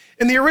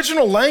 In the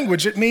original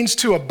language, it means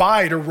to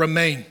abide or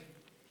remain.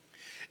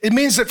 It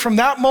means that from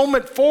that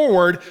moment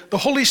forward, the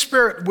Holy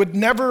Spirit would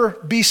never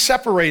be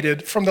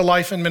separated from the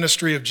life and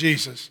ministry of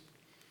Jesus.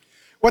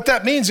 What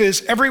that means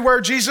is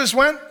everywhere Jesus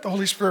went, the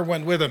Holy Spirit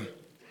went with him.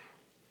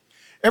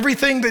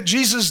 Everything that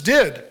Jesus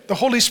did, the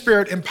Holy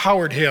Spirit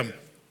empowered him.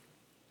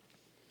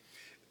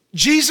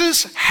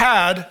 Jesus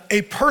had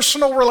a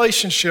personal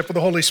relationship with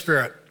the Holy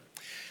Spirit.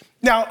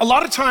 Now, a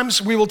lot of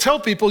times we will tell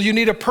people you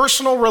need a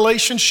personal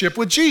relationship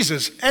with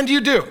Jesus, and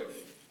you do.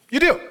 You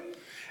do.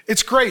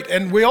 It's great,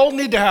 and we all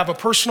need to have a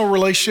personal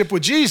relationship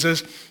with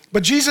Jesus,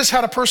 but Jesus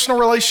had a personal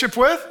relationship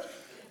with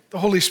the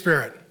Holy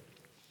Spirit.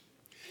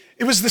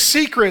 It was the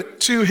secret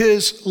to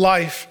his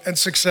life and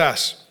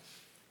success.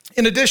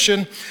 In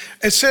addition,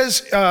 it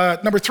says,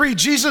 number 3,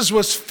 Jesus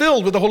was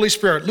filled with the Holy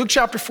Spirit. Luke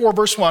chapter 4,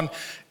 verse 1,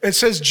 it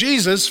says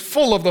Jesus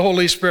full of the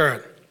Holy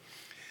Spirit.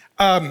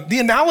 The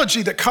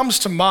analogy that comes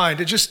to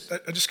mind, I just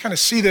kind of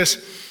see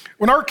this.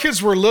 When our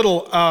kids were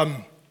little,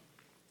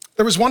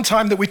 there was one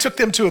time that we took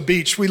them to a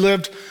beach. We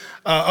lived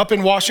up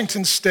in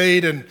Washington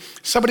State, and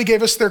somebody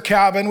gave us their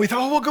cabin. We thought,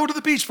 oh, we'll go to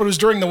the beach, but it was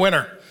during the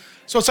winter.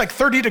 So it's like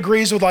 30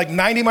 degrees with like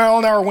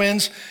 90-mile-an-hour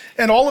winds,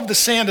 and all of the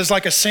sand is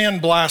like a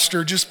sand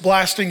blaster, just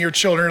blasting your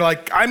children. You're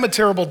like, I'm a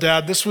terrible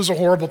dad. This was a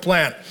horrible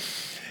plan.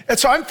 And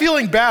so I'm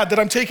feeling bad that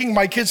I'm taking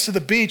my kids to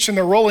the beach, and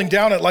they're rolling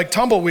down it like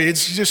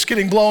tumbleweeds, just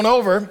getting blown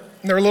over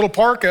in their little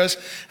parkas.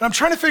 And I'm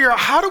trying to figure out,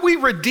 how do we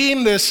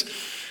redeem this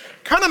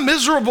kind of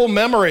miserable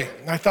memory?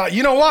 And I thought,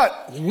 you know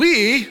what?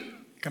 We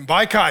can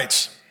buy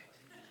kites,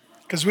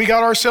 because we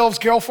got ourselves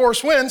gale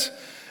force winds.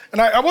 And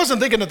I wasn't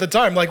thinking at the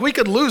time, like we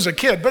could lose a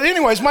kid. But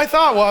anyways, my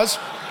thought was,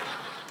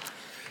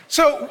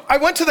 so I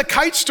went to the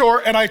kite store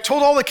and I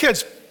told all the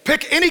kids,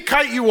 pick any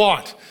kite you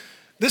want.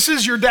 This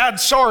is your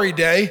dad's sorry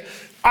day.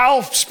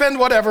 I'll spend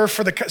whatever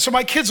for the kite. So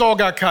my kids all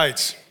got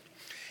kites.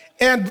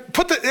 And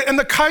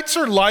the kites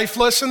are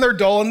lifeless and they're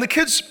dull. And the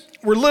kids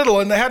were little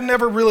and they hadn't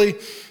ever really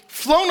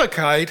flown a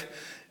kite.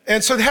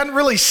 And so they hadn't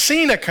really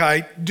seen a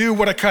kite do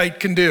what a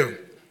kite can do.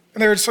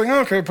 And they were just like,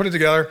 okay, put it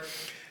together.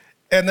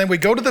 And then we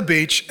go to the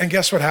beach, and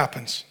guess what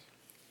happens?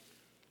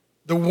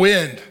 The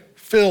wind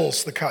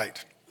fills the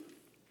kite.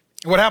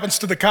 What happens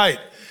to the kite?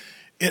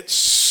 It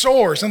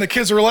soars, and the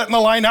kids are letting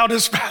the line out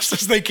as fast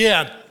as they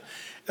can.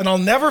 And I'll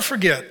never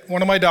forget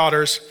one of my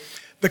daughters.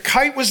 The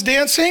kite was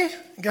dancing,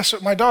 and guess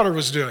what my daughter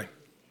was doing?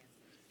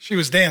 She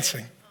was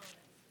dancing.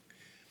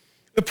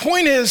 The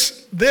point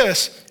is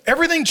this: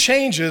 everything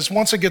changes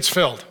once it gets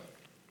filled.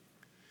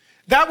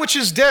 That which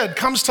is dead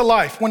comes to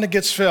life when it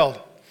gets filled.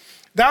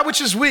 That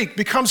which is weak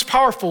becomes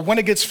powerful when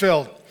it gets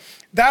filled.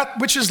 That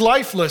which is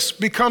lifeless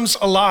becomes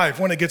alive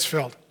when it gets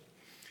filled.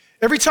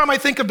 Every time I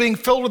think of being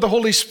filled with the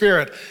Holy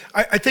Spirit,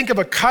 I think of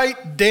a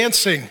kite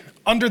dancing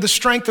under the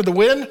strength of the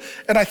wind,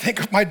 and I think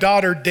of my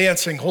daughter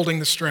dancing, holding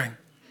the string.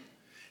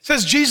 It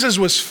says Jesus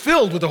was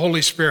filled with the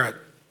Holy Spirit.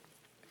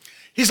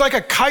 He's like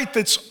a kite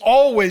that's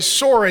always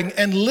soaring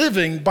and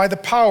living by the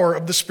power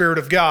of the Spirit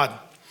of God.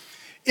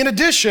 In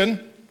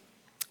addition,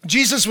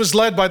 Jesus was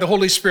led by the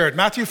Holy Spirit.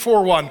 Matthew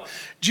 4:1,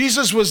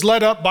 Jesus was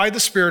led up by the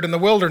Spirit in the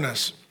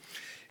wilderness.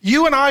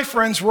 You and I,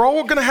 friends, we're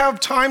all gonna have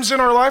times in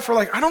our life where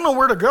we're like, I don't know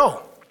where to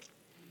go.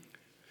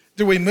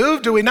 Do we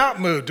move? Do we not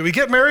move? Do we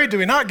get married? Do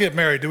we not get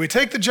married? Do we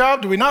take the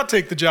job? Do we not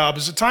take the job?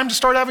 Is it time to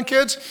start having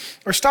kids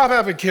or stop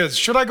having kids?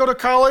 Should I go to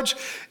college?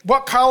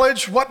 What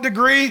college? What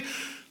degree?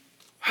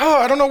 Oh,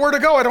 I don't know where to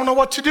go. I don't know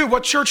what to do.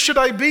 What church should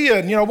I be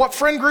in? What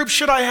friend group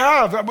should I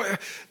have?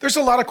 There's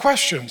a lot of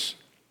questions.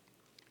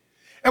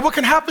 And what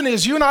can happen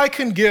is you and I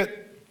can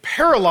get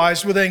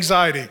paralyzed with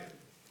anxiety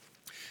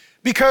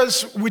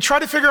because we try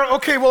to figure out,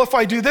 okay, well, if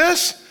I do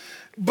this,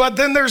 but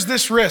then there's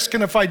this risk.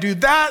 And if I do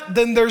that,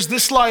 then there's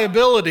this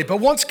liability. But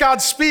once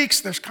God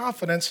speaks, there's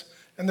confidence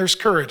and there's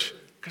courage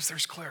because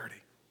there's clarity.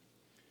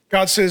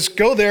 God says,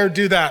 go there,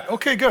 do that.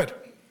 Okay, good.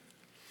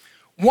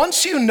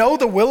 Once you know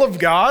the will of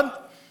God,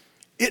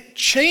 it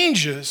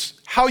changes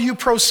how you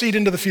proceed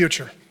into the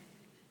future.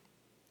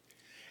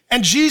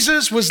 And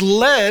Jesus was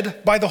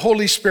led by the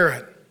Holy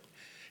Spirit.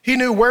 He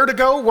knew where to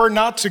go, where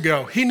not to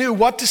go. He knew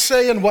what to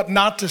say and what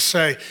not to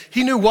say.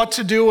 He knew what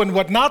to do and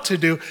what not to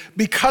do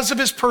because of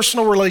his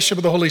personal relationship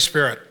with the Holy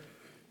Spirit.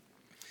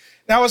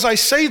 Now, as I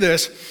say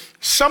this,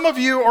 some of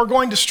you are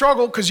going to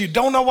struggle because you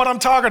don't know what I'm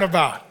talking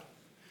about.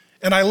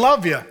 And I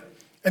love you.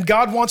 And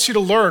God wants you to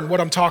learn what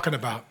I'm talking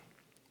about.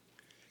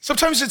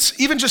 Sometimes it's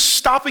even just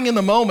stopping in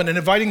the moment and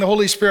inviting the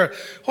Holy Spirit.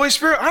 Holy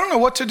Spirit, I don't know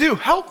what to do.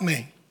 Help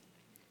me.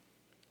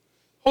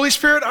 Holy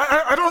Spirit,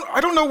 I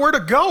don't know where to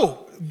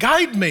go.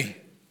 Guide me.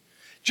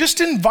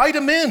 Just invite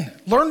him in.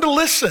 Learn to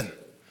listen.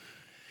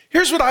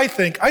 Here's what I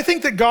think. I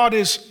think that God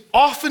is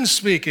often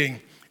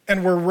speaking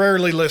and we're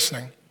rarely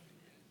listening.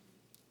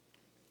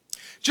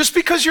 Just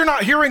because you're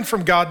not hearing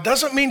from God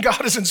doesn't mean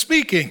God isn't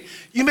speaking.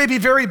 You may be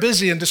very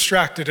busy and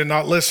distracted and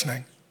not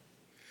listening.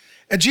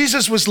 And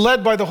Jesus was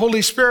led by the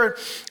Holy Spirit,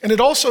 and it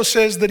also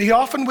says that he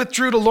often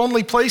withdrew to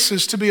lonely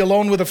places to be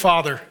alone with the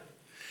Father.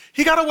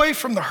 He got away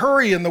from the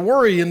hurry and the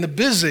worry and the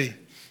busy,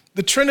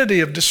 the trinity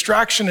of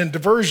distraction and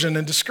diversion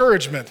and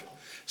discouragement,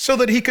 so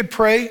that he could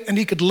pray and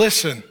he could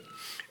listen.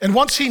 And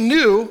once he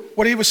knew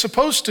what he was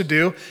supposed to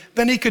do,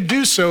 then he could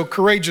do so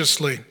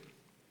courageously.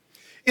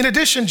 In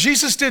addition,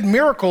 Jesus did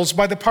miracles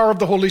by the power of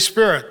the Holy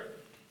Spirit.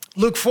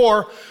 Luke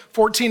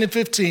 4:14 and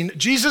 15,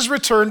 Jesus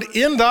returned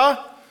in the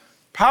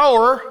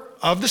power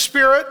of the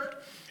Spirit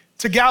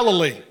to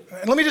Galilee.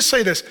 And let me just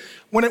say this.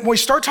 When we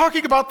start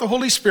talking about the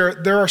Holy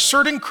Spirit, there are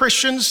certain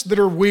Christians that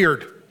are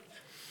weird.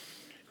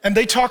 And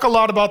they talk a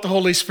lot about the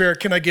Holy Spirit.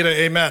 Can I get an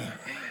amen?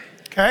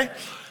 Okay?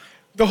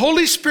 The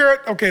Holy Spirit,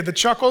 okay, the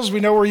chuckles,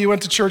 we know where you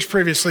went to church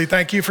previously.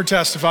 Thank you for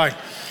testifying.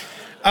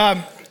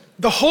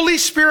 The Holy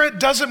Spirit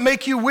doesn't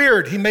make you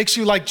weird. He makes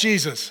you like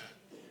Jesus.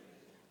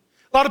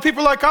 A lot of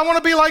people are like, I want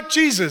to be like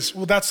Jesus.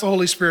 Well, that's the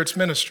Holy Spirit's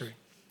ministry.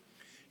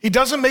 He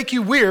doesn't make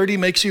you weird. He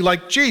makes you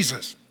like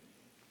Jesus.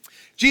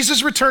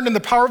 Jesus returned in the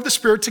power of the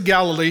Spirit to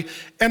Galilee,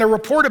 and a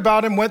report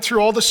about him went through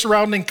all the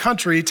surrounding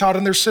country. He taught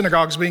in their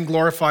synagogues, being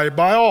glorified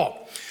by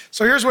all.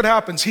 So here's what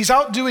happens. He's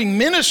out doing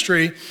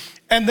ministry,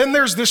 and then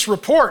there's this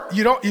report.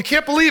 You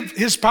can't believe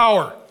his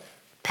power.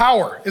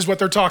 Power is what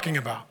they're talking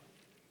about.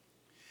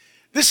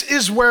 This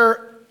is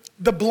where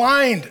the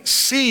blind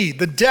see,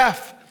 the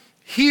deaf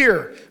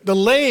hear, the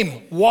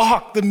lame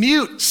walk, the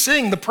mute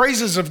sing the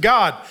praises of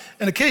God,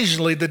 and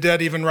occasionally the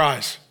dead even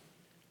rise.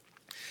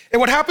 And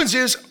what happens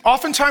is,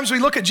 oftentimes we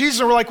look at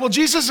Jesus and we're like, well,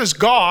 Jesus is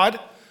God,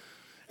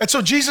 and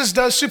so Jesus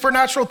does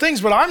supernatural things,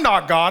 but I'm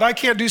not God. I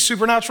can't do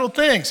supernatural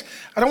things.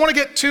 I don't want to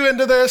get too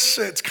into this.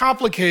 It's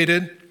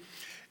complicated.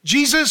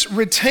 Jesus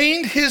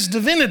retained his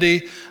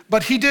divinity,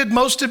 but he did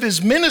most of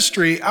his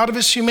ministry out of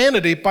his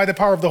humanity by the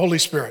power of the Holy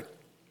Spirit.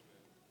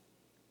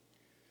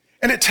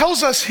 And it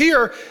tells us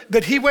here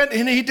that he went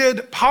and he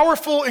did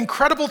powerful,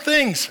 incredible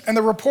things, and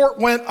the report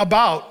went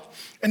about,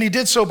 and he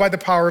did so by the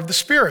power of the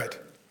Spirit.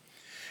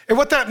 And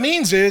what that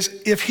means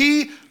is, if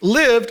he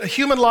lived a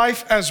human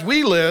life as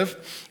we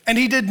live, and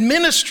he did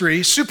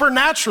ministry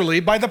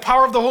supernaturally by the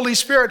power of the Holy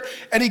Spirit,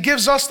 and he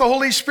gives us the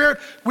Holy Spirit,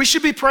 we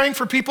should be praying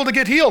for people to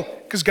get healed,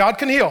 because God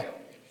can heal.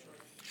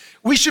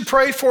 We should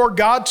pray for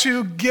God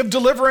to give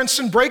deliverance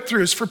and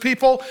breakthroughs for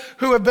people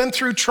who have been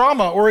through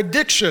trauma or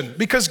addiction,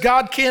 because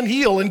God can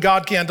heal and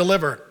God can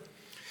deliver.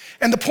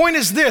 And the point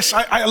is this,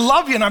 I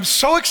love you and I'm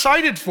so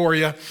excited for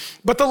you,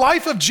 but the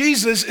life of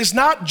Jesus is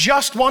not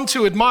just one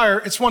to admire,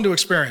 it's one to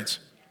experience,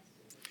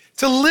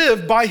 to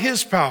live by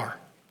his power.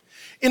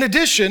 In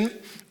addition,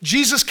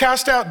 Jesus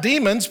cast out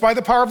demons by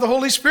the power of the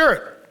Holy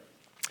Spirit.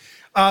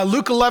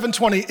 Luke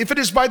 11:20, if it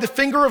is by the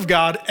finger of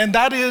God, and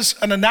that is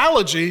an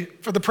analogy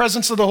for the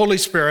presence of the Holy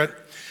Spirit,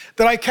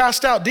 that I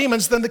cast out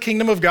demons, then the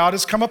kingdom of God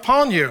has come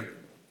upon you.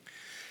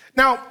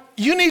 Now,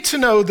 you need to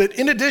know that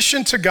in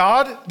addition to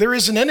God, there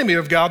is an enemy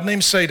of God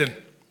named Satan.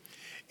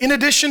 In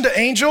addition to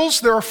angels,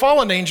 there are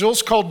fallen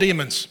angels called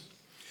demons.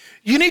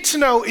 You need to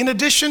know, in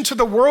addition to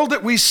the world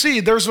that we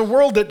see, there's a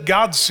world that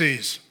God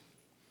sees.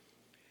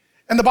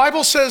 And the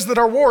Bible says that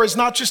our war is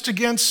not just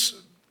against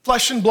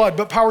flesh and blood,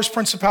 but powers,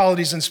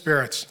 principalities, and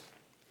spirits.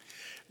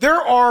 There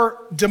are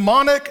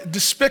demonic,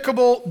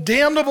 despicable,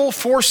 damnable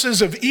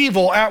forces of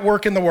evil at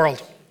work in the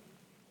world.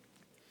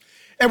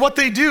 And what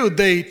they do,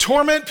 they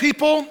torment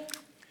people,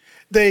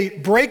 they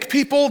break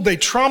people, they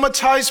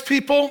traumatize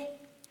people,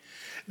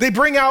 they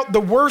bring out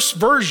the worst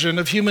version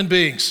of human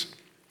beings.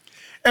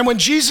 And when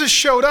Jesus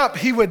showed up,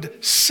 he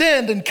would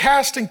send and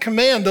cast and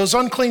command those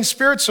unclean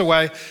spirits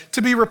away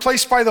to be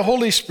replaced by the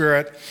Holy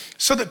Spirit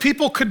so that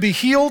people could be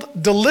healed,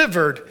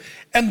 delivered,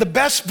 and the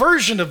best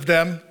version of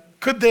them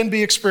could then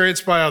be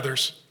experienced by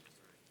others.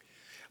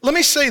 Let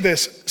me say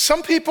this.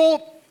 Some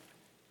people,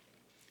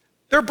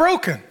 they're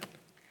broken.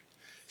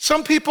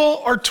 Some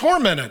people are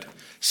tormented.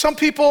 Some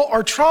people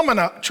are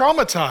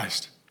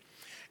traumatized.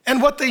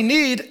 And what they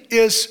need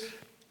is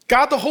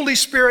God the Holy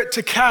Spirit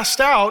to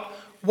cast out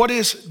what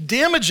is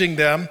damaging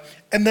them,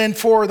 and then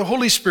for the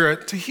Holy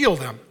Spirit to heal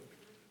them.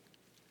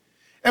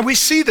 And we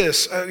see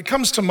this, it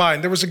comes to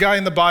mind. There was a guy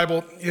in the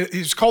Bible,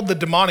 he's called the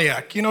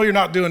demoniac. You know you're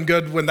not doing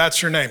good when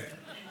that's your name.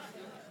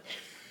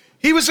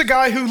 He was a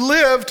guy who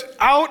lived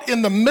out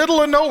in the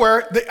middle of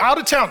nowhere, out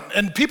of town,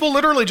 and people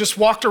literally just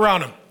walked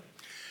around him.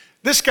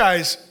 This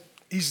guy's,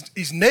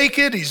 he's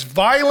naked, he's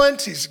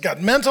violent, he's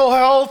got mental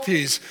health,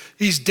 he's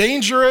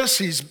dangerous,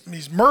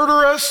 he's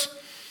murderous.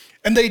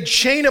 And they'd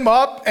chain him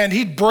up and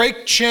he'd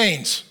break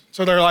chains.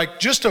 So they're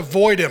like, just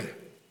avoid him.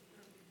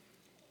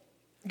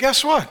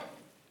 Guess what?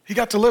 He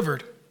got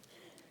delivered.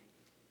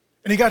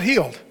 And he got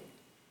healed.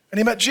 And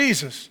he met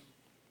Jesus.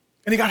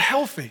 And he got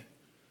healthy.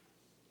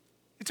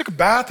 He took a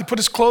bath, he put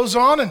his clothes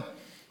on, and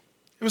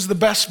it was the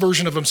best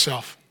version of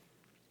himself.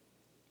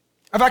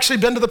 I've actually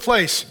been to the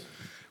place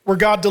where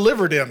God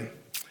delivered him.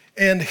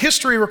 And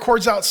history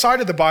records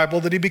outside of the Bible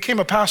that he became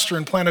a pastor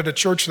and planted a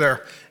church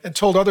there and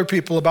told other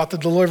people about the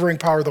delivering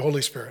power of the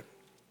Holy Spirit.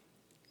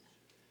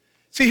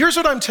 See, here's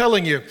what I'm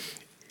telling you.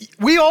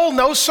 We all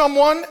know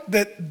someone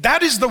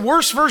that is the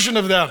worst version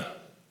of them.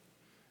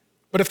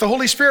 But if the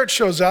Holy Spirit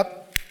shows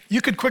up,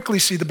 you could quickly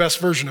see the best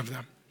version of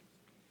them.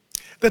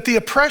 That the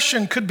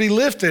oppression could be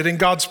lifted and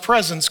God's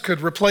presence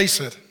could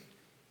replace it.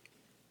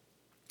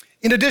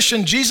 In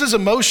addition, Jesus'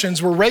 emotions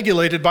were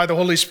regulated by the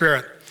Holy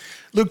Spirit.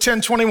 Luke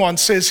 10:21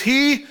 says,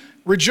 he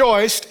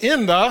rejoiced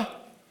in the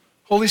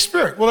Holy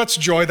Spirit. Well, that's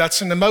joy,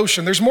 that's an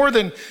emotion. There's more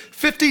than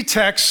 50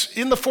 texts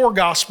in the 4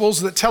 Gospels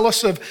that tell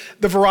us of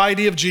the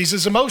variety of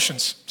Jesus'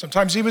 emotions.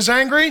 Sometimes he was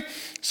angry,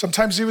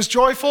 sometimes he was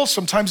joyful,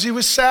 sometimes he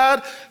was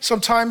sad,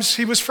 sometimes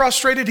he was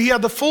frustrated. He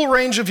had the full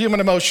range of human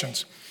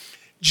emotions.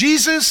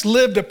 Jesus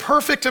lived a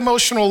perfect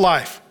emotional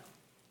life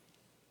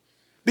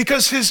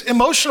because his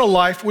emotional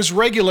life was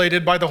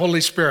regulated by the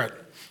Holy Spirit.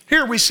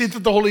 Here we see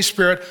that the Holy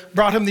Spirit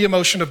brought him the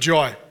emotion of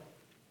joy.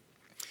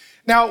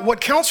 Now, what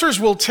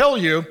counselors will tell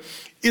you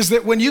is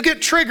that when you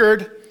get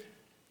triggered,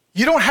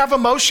 you don't have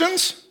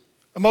emotions,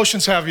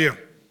 emotions have you.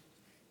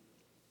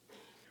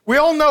 We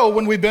all know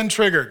when we've been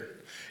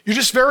triggered. You're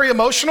just very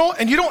emotional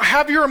and you don't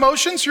have your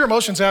emotions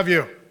have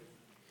you.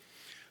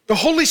 The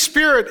Holy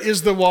Spirit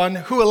is the one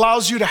who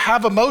allows you to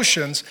have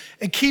emotions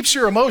and keeps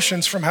your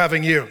emotions from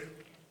having you.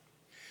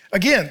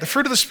 Again, the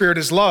fruit of the Spirit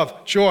is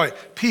love, joy,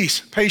 peace,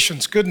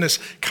 patience, goodness,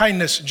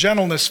 kindness,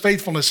 gentleness,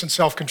 faithfulness, and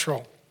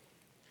self-control.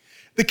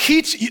 The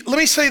key let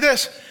me say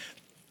this,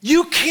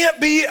 you can't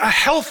be a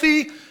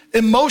healthy,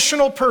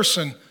 emotional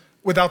person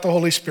without the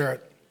Holy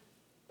Spirit.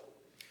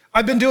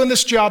 I've been doing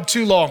this job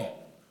too long.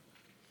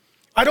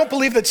 I don't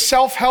believe that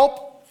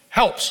self-help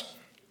helps.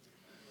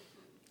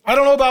 I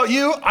don't know about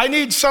you, I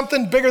need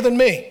something bigger than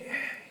me.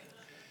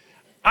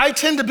 I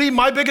tend to be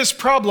my biggest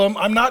problem.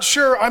 I'm not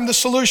sure I'm the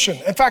solution.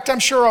 In fact, I'm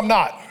sure I'm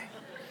not.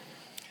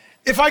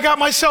 If I got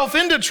myself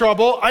into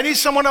trouble, I need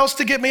someone else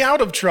to get me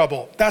out of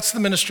trouble. That's the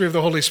ministry of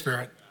the Holy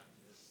Spirit.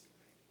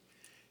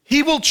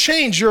 He will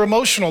change your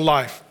emotional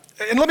life.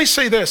 And let me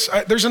say this,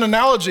 there's an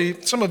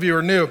analogy, some of you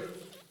are new.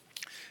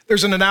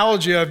 There's an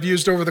analogy I've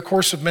used over the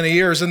course of many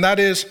years, and that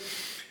is,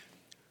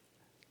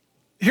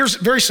 here's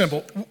very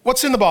simple.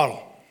 What's in the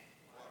bottle?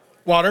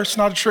 Water. It's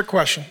not a trick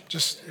question.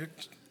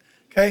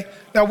 Okay?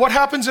 Now, what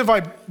happens if I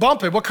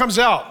bump it? What comes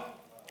out?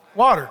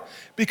 Water.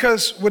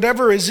 Because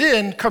whatever is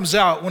in comes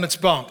out when it's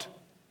bumped.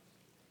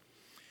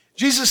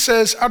 Jesus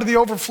says, out of the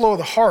overflow of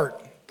the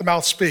heart, the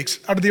mouth speaks.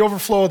 Out of the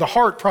overflow of the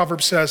heart,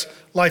 Proverbs says,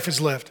 life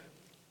is lived.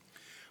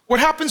 What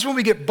happens when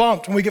we get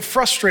bumped, when we get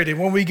frustrated,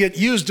 when we get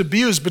used,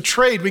 abused,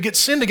 betrayed, we get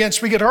sinned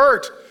against, we get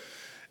hurt?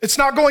 It's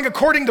not going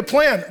according to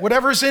plan.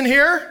 Whatever's in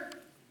here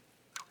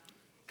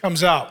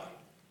comes out.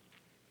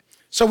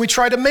 So we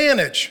try to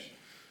manage.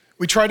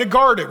 We try to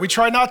guard it. We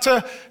try not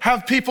to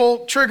have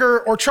people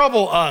trigger or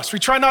trouble us. We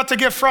try not to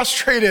get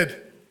frustrated.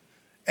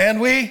 And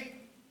we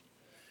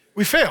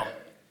fail.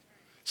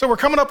 So we're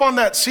coming up on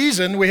that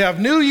season. We have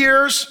New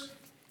Year's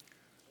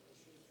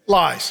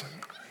lies.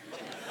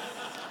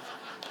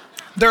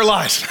 They're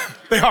lies.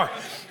 They are.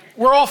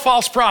 We're all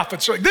false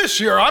prophets. So like, this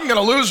year, I'm going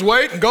to lose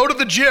weight and go to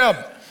the gym.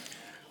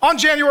 On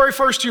January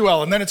 1st, you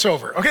will, and then it's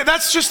over. Okay,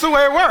 that's just the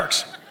way it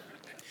works.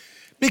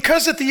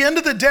 Because at the end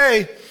of the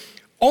day,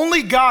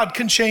 only God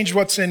can change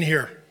what's in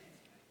here,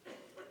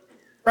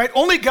 right?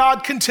 Only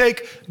God can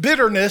take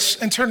bitterness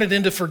and turn it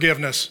into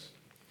forgiveness.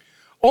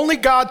 Only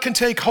God can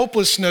take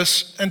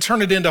hopelessness and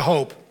turn it into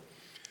hope.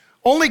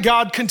 Only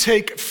God can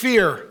take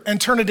fear and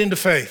turn it into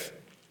faith.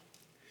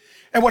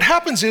 And what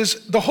happens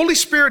is the Holy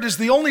Spirit is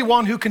the only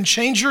one who can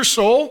change your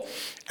soul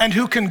and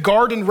who can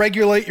guard and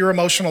regulate your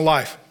emotional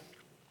life.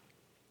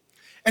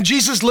 And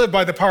Jesus lived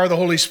by the power of the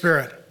Holy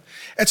Spirit.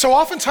 And so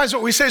oftentimes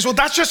what we say is, well,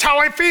 that's just how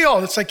I feel.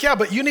 It's like, yeah,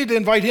 but you need to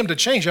invite him to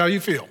change how you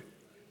feel.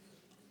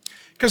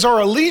 Because our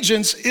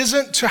allegiance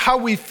isn't to how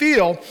we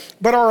feel,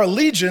 but our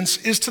allegiance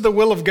is to the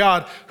will of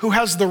God, who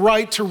has the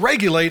right to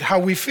regulate how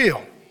we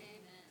feel.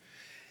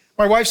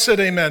 My wife said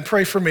amen.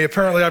 Pray for me.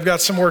 Apparently I've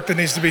got some work that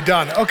needs to be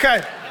done.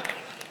 Okay.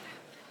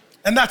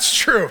 And that's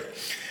true.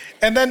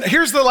 And then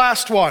here's the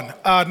last one.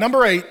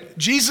 Number 8,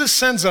 Jesus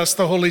sends us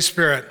the Holy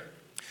Spirit.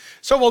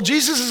 So while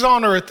Jesus is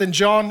on earth in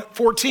John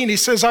 14, he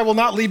says, I will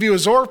not leave you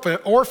as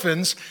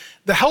orphans.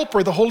 The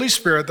helper, the Holy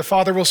Spirit, the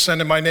Father will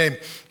send in my name.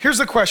 Here's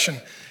the question.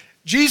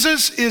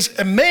 Jesus is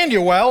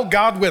Emmanuel,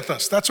 God with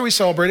us. That's what we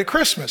celebrate at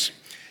Christmas.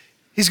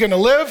 He's going to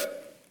live.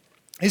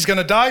 He's going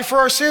to die for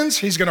our sins.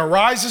 He's going to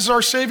rise as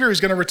our Savior. He's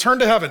going to return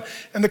to heaven.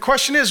 And the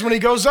question is, when he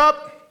goes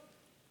up,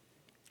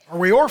 are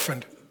we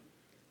orphaned?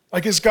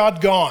 Like, is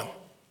God gone?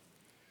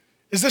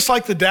 Is this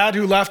like the dad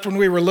who left when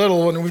we were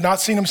little and we've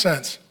not seen him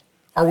since?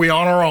 Are we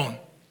on our own? And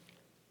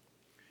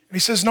he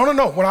says, no.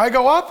 When I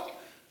go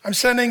up, I'm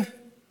sending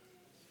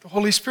the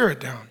Holy Spirit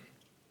down.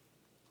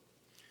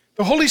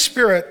 The Holy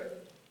Spirit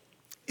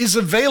is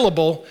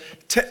available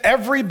to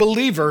every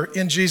believer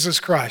in Jesus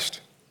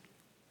Christ.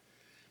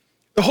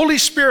 The Holy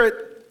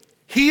Spirit,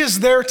 he is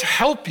there to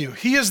help you.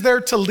 He is there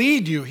to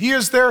lead you. He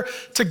is there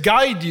to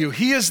guide you.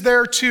 He is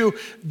there to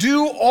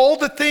do all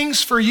the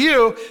things for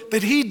you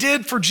that he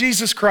did for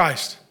Jesus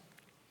Christ.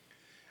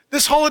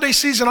 This holiday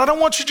season, I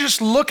don't want you to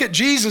just look at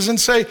Jesus and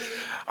say,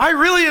 I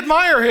really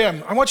admire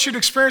him. I want you to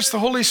experience the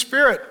Holy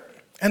Spirit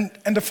and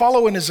to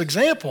follow in his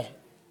example.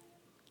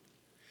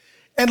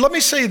 And let me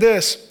say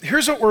this.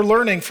 Here's what we're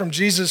learning from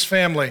Jesus'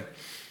 family.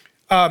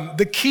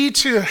 The key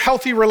to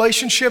healthy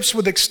relationships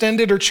with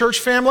extended or church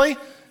family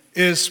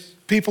is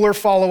people are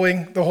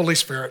following the Holy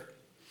Spirit.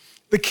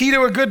 The key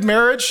to a good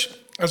marriage,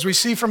 as we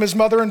see from his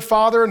mother and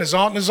father and his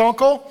aunt and his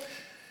uncle,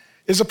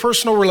 is a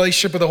personal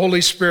relationship with the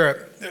Holy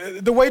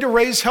Spirit. The way to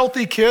raise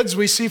healthy kids,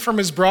 we see from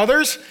his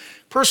brothers,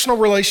 personal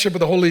relationship with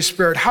the Holy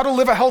Spirit. How to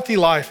live a healthy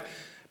life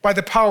by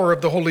the power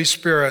of the Holy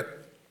Spirit.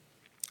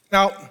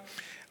 Now,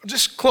 I'll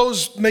just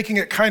close making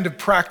it kind of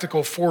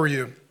practical for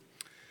you.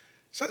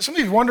 So some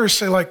of you wonder,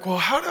 say like, well,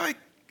 how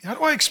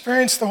do I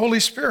experience the Holy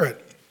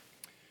Spirit?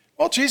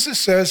 Well, Jesus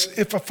says,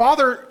 if a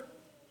father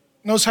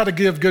knows how to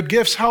give good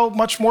gifts, how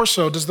much more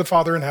so does the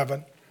Father in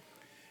heaven?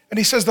 And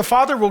he says the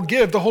Father will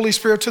give the Holy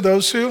Spirit to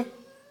those who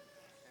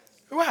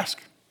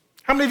ask.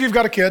 How many of you have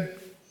got a kid?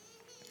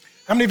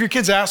 How many of your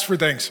kids ask for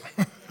things?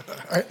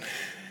 Right?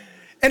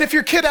 And if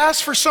your kid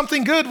asks for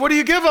something good, what do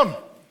you give them?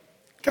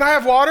 Can I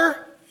have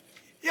water?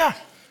 Yeah.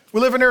 We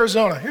live in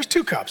Arizona. Here's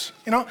 2 cups,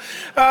 Can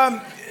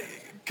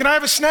I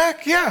have a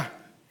snack? Yeah.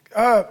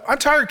 I'm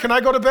tired. Can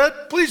I go to bed?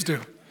 Please do.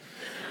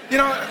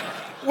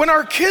 When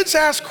our kids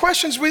ask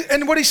questions,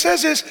 and what he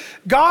says is,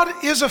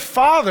 God is a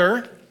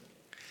father,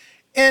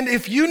 and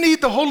if you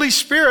need the Holy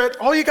Spirit,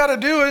 all you got to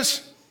do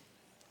is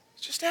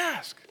just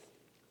ask.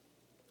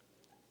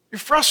 You're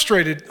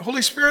frustrated.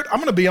 Holy Spirit, I'm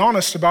going to be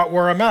honest about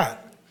where I'm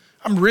at.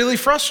 I'm really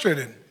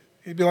frustrated.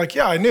 He'd be like,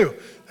 yeah, I knew.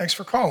 Thanks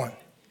for calling.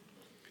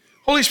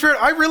 Holy Spirit,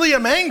 I really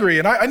am angry,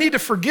 and I need to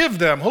forgive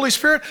them. Holy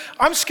Spirit,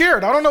 I'm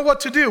scared. I don't know what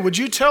to do. Would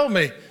you tell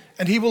me?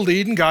 And he will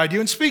lead and guide you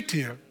and speak to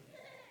you.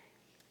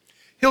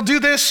 He'll do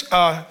this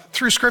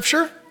through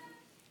Scripture.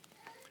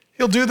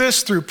 He'll do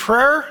this through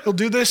prayer. He'll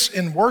do this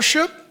in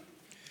worship.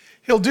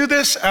 He'll do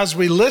this as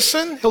we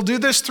listen. He'll do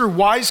this through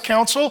wise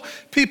counsel,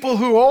 people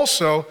who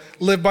also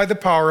live by the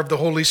power of the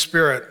Holy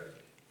Spirit.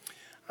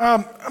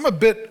 I'm a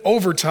bit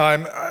over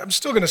time. I'm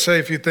still going to say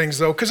a few things,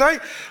 though, because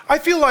I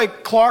feel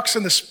like clocks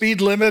and the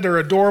speed limit are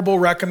adorable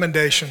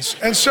recommendations.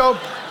 And so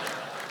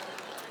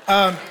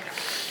let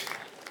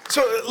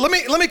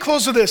me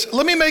close with this.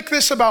 Let me make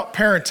this about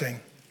parenting,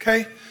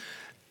 okay?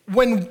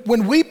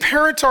 When we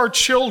parent our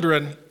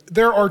children,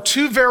 there are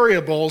 2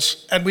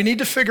 variables, and we need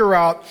to figure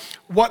out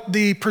what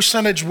the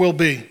percentage will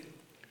be.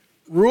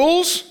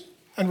 Rules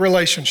and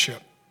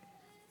relationship.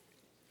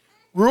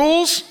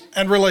 Rules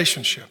and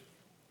relationship.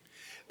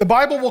 The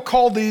Bible will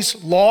call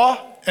these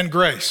law and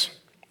grace,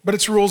 but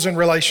it's rules and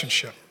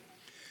relationship.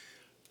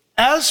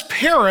 As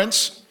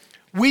parents,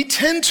 we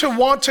tend to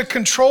want to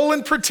control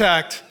and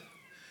protect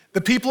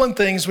the people and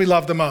things we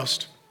love the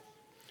most,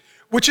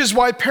 which is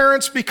why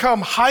parents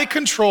become high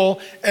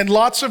control and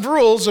lots of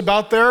rules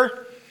about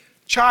their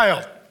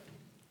child,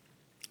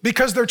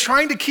 because they're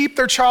trying to keep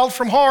their child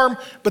from harm,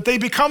 but they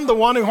become the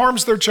one who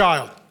harms their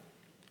child.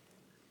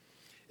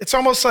 It's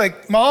almost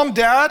like, Mom,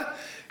 Dad,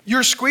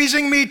 you're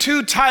squeezing me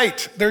too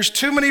tight. There's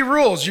too many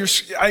rules.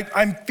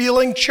 I'm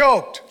feeling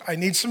choked. I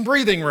need some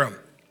breathing room.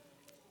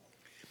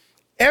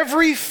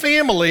 Every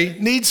family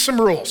needs some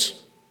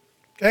rules.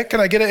 Okay, can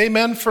I get an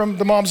amen from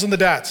the moms and the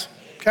dads?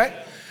 Okay,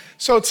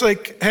 so it's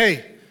like,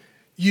 hey,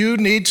 you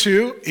need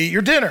to eat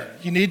your dinner.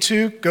 You need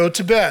to go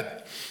to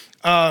bed.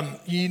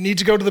 You need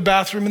to go to the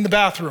bathroom in the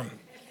bathroom.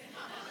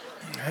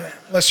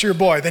 Unless you're a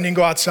boy, then you can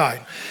go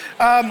outside.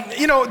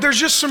 There's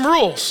just some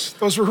rules.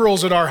 Those were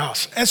rules at our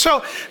house. And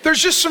so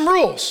there's just some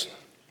rules.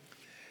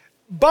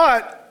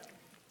 But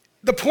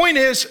the point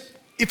is,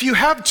 if you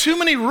have too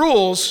many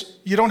rules,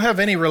 you don't have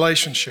any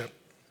relationship.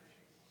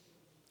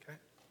 Okay?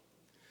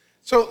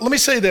 So let me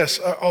say this.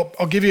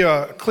 I'll give you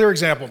a clear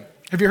example.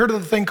 Have you heard of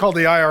the thing called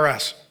the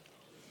IRS?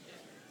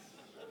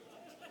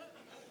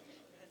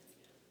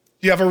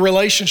 Do you have a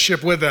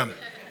relationship with them?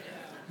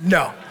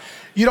 No.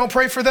 You don't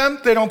pray for them,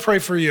 they don't pray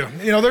for you.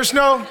 You know,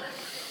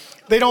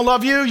 they don't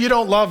love you, you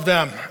don't love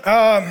them.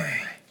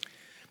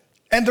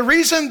 And the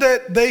reason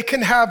that they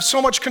can have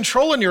so much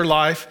control in your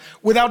life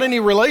without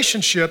any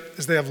relationship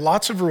is they have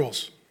lots of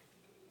rules.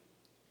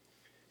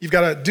 You've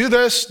got to do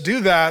this, do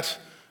that,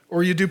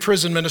 or you do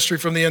prison ministry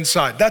from the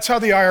inside. That's how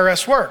the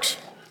IRS works,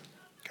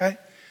 okay?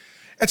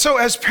 And so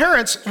as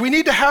parents, we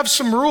need to have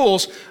some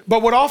rules,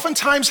 but what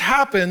oftentimes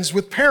happens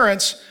with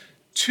parents,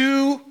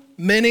 too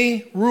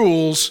many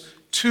rules,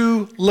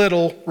 too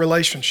little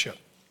relationship,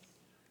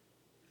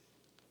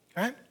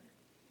 okay?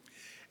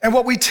 And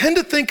what we tend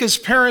to think as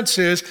parents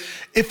is,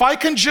 if I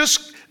can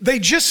they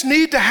just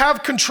need to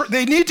have control,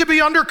 they need to be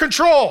under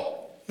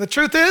control. The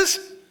truth is,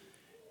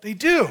 they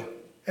do.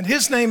 And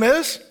his name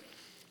is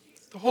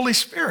the Holy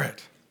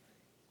Spirit.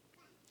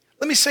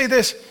 Let me say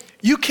this,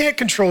 you can't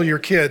control your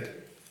kid.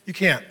 You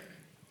can't.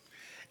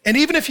 And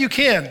even if you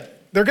can,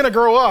 they're gonna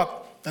grow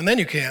up, and then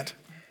you can't.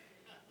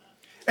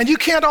 And you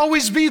can't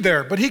always be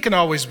there, but he can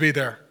always be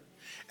there.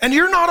 And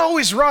you're not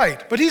always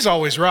right, but he's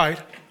always right.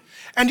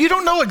 And you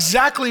don't know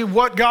exactly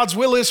what God's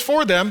will is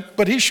for them,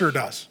 but he sure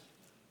does.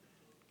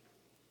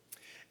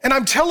 And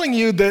I'm telling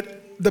you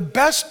that the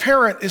best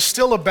parent is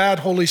still a bad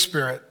Holy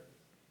Spirit.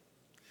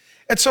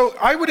 And so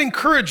I would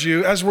encourage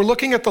you, as we're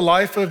looking at the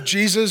life of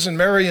Jesus and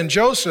Mary and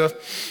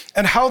Joseph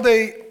and how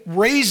they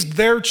raised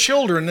their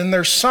children and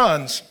their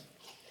sons,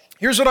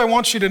 here's what I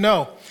want you to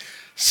know.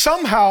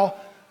 Somehow,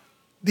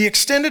 the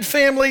extended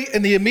family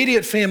and the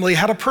immediate family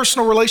had a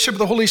personal relationship with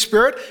the Holy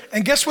Spirit,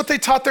 and guess what they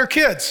taught their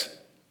kids?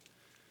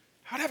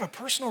 How to have a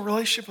personal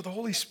relationship with the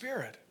Holy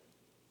Spirit.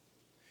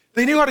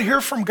 They knew how to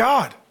hear from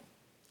God.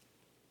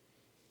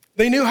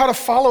 They knew how to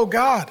follow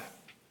God.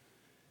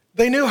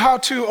 They knew how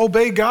to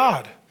obey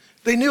God.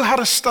 They knew how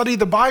to study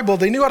the Bible.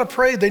 They knew how to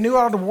pray. They knew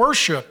how to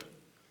worship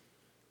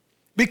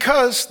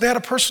because they had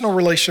a personal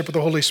relationship with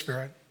the Holy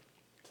Spirit.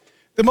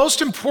 The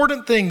most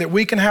important thing that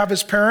we can have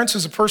as parents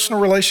is a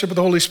personal relationship with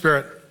the Holy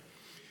Spirit.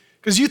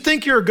 Because you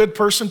think you're a good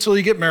person until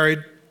you get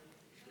married.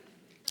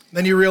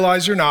 Then you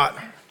realize you're not.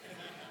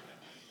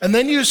 And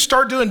then you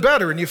start doing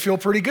better and you feel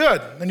pretty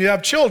good. Then you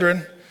have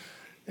children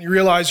and you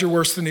realize you're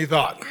worse than you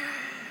thought.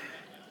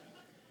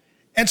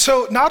 And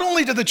so not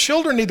only do the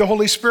children need the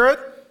Holy Spirit,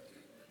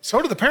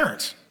 so do the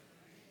parents.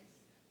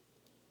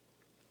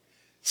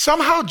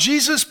 Somehow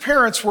Jesus'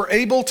 parents were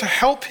able to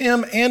help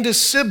him and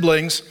his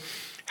siblings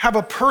have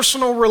a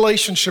personal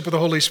relationship with the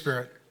Holy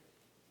Spirit.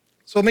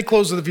 So let me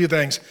close with a few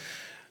things.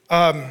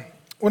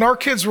 When our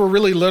kids were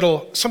really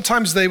little,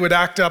 sometimes they would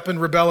act up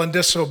and rebel and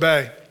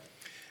disobey.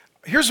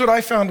 Here's what I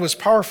found was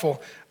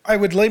powerful. I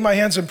would lay my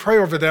hands and pray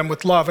over them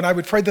with love, and I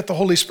would pray that the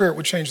Holy Spirit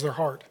would change their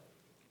heart.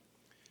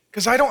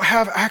 Because I don't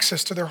have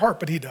access to their heart,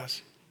 but he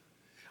does.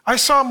 I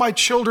saw my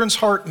children's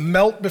heart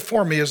melt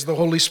before me as the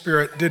Holy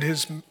Spirit did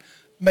his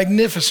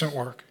magnificent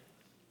work.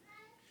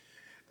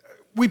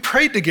 We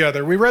prayed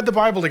together. We read the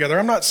Bible together.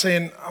 I'm not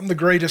saying I'm the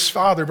greatest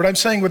father, but I'm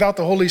saying without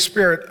the Holy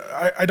Spirit,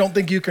 I don't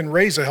think you can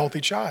raise a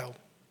healthy child.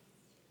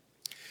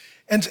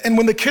 And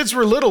when the kids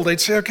were little, they'd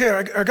say, okay,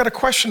 I got a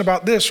question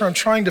about this, or I'm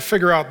trying to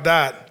figure out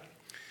that.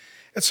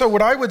 And so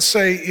what I would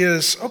say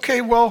is,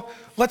 okay, well,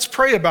 let's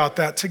pray about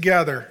that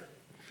together.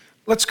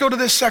 Let's go to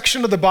this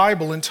section of the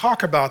Bible and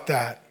talk about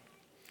that.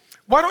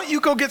 Why don't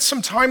you go get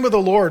some time with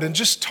the Lord and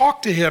just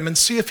talk to him and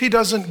see if he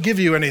doesn't give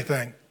you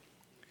anything?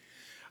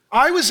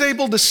 I was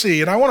able to see,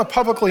 and I want to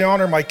publicly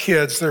honor my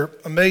kids. They're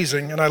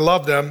amazing, and I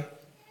love them.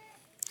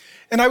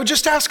 And I would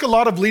just ask a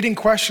lot of leading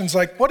questions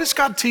like, what is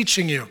God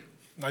teaching you?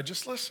 And I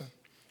just listen.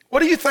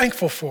 What are you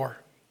thankful for?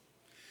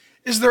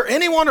 Is there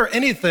anyone or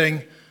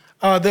anything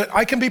that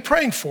I can be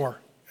praying for?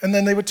 And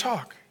then they would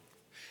talk.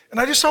 And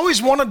I just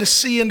always wanted to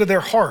see into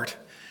their heart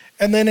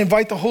and then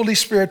invite the Holy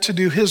Spirit to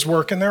do his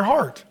work in their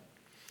heart.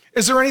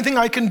 Is there anything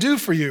I can do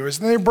for you? Is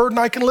there any burden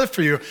I can lift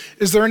for you?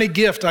 Is there any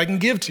gift I can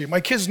give to you? My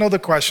kids know the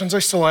questions. I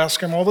still ask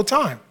them all the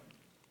time.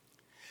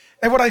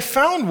 And what I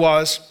found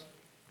was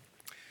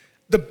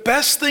the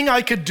best thing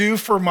I could do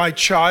for my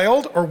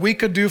child, or we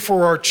could do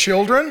for our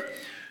children,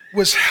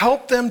 was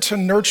help them to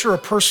nurture a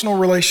personal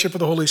relationship with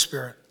the Holy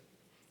Spirit.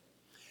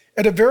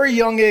 At a very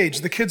young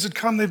age, the kids would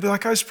come, they'd be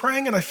like, I was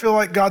praying and I feel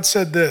like God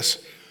said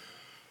this.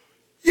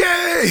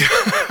 Yay!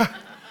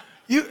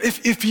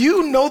 If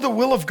you know the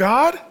will of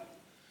God,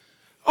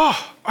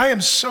 oh, I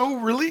am so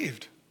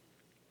relieved.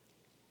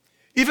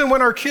 Even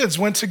when our kids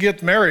went to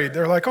get married,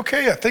 they're like,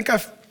 okay, I think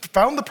I've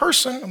found the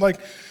person.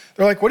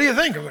 They're like, what do you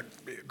think? I'm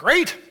like,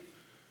 great.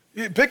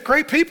 You pick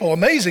great people,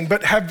 amazing,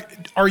 but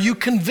are you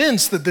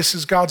convinced that this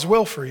is God's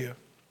will for you?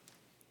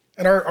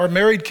 And our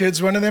married kids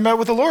went and they met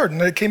with the Lord,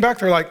 and they came back,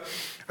 they're like,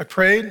 I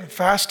prayed,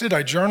 fasted,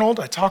 I journaled,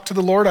 I talked to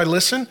the Lord, I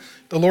listened.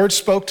 The Lord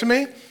spoke to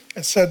me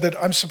and said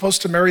that I'm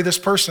supposed to marry this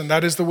person.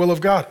 That is the will of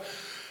God.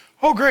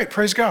 Oh, great,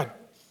 praise God.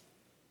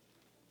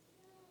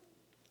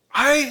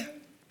 I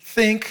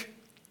think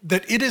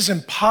that it is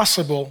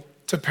impossible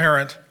to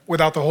parent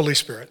without the Holy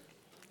Spirit.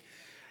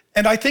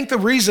 And I think the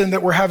reason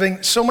that we're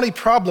having so many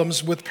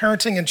problems with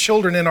parenting and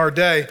children in our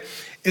day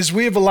is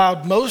we have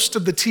allowed most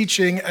of the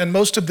teaching and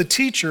most of the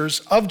teachers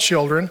of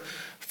children,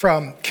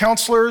 from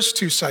counselors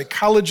to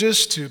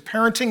psychologists to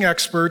parenting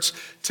experts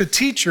to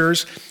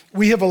teachers,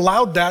 we have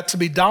allowed that to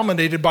be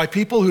dominated by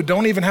people who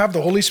don't even have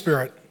the Holy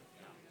Spirit.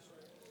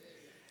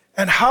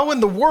 And how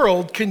in the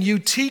world can you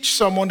teach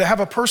someone to have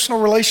a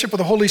personal relationship with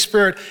the Holy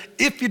Spirit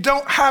if you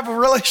don't have a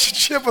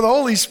relationship with the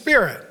Holy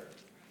Spirit?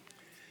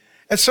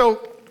 And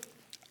so,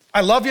 I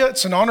love you.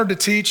 It's an honor to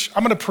teach.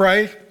 I'm going to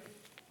pray.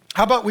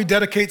 How about we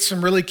dedicate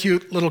some really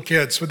cute little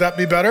kids? Would that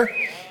be better?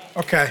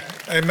 Okay,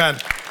 amen.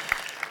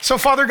 So,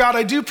 Father God,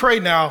 I do pray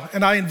now,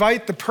 and I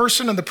invite the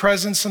person and the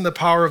presence and the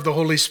power of the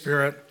Holy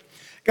Spirit.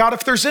 God,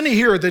 if there's any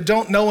here that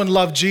don't know and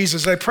love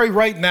Jesus, I pray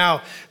right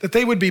now that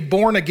they would be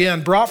born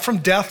again, brought from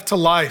death to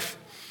life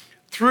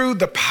through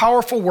the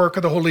powerful work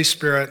of the Holy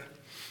Spirit.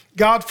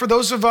 God, for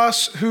those of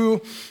us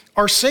who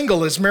are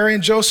single, as Mary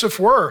and Joseph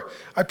were,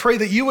 I pray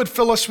that you would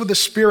fill us with the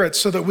Spirit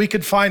so that we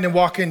could find and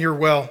walk in your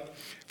will.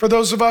 For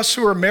those of us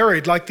who are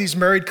married, like these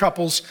married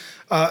couples,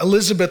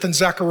 Elizabeth and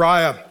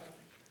Zechariah,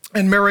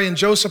 and Mary and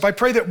Joseph, I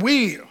pray that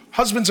we,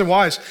 husbands and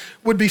wives,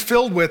 would be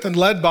filled with and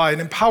led by and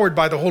empowered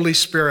by the Holy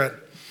Spirit.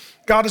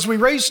 God, as we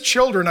raise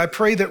children, I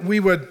pray that we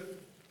would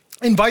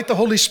invite the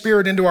Holy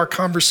Spirit into our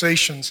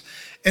conversations,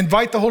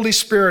 invite the Holy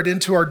Spirit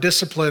into our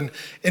discipline,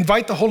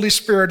 invite the Holy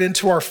Spirit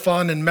into our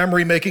fun and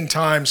memory-making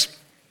times,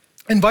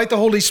 invite the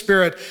Holy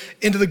Spirit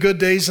into the good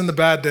days and the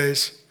bad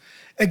days.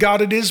 And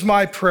God, it is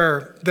my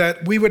prayer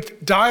that we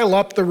would dial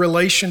up the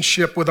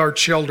relationship with our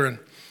children,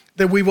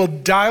 that we will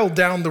dial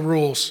down the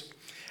rules,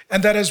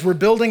 and that as we're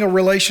building a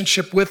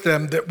relationship with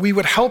them, that we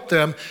would help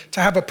them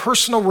to have a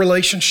personal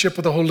relationship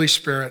with the Holy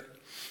Spirit.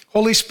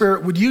 Holy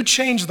Spirit, would you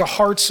change the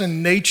hearts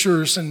and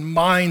natures and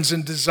minds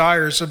and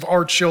desires of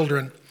our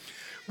children?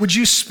 Would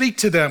you speak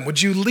to them?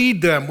 Would you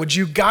lead them? Would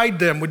you guide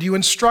them? Would you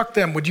instruct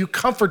them? Would you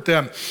comfort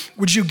them?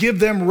 Would you give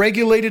them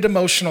regulated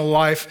emotional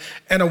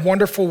life and a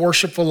wonderful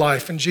worshipful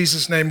life? In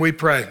Jesus' name we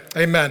pray.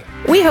 Amen.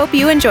 We hope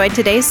you enjoyed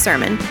today's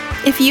sermon.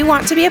 If you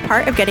want to be a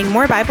part of getting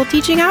more Bible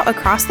teaching out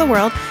across the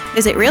world,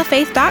 visit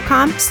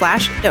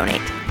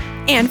realfaith.com/donate.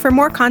 And for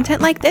more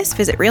content like this,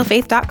 visit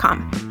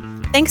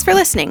realfaith.com. Thanks for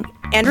listening.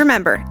 And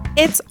remember,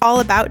 it's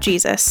all about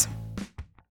Jesus.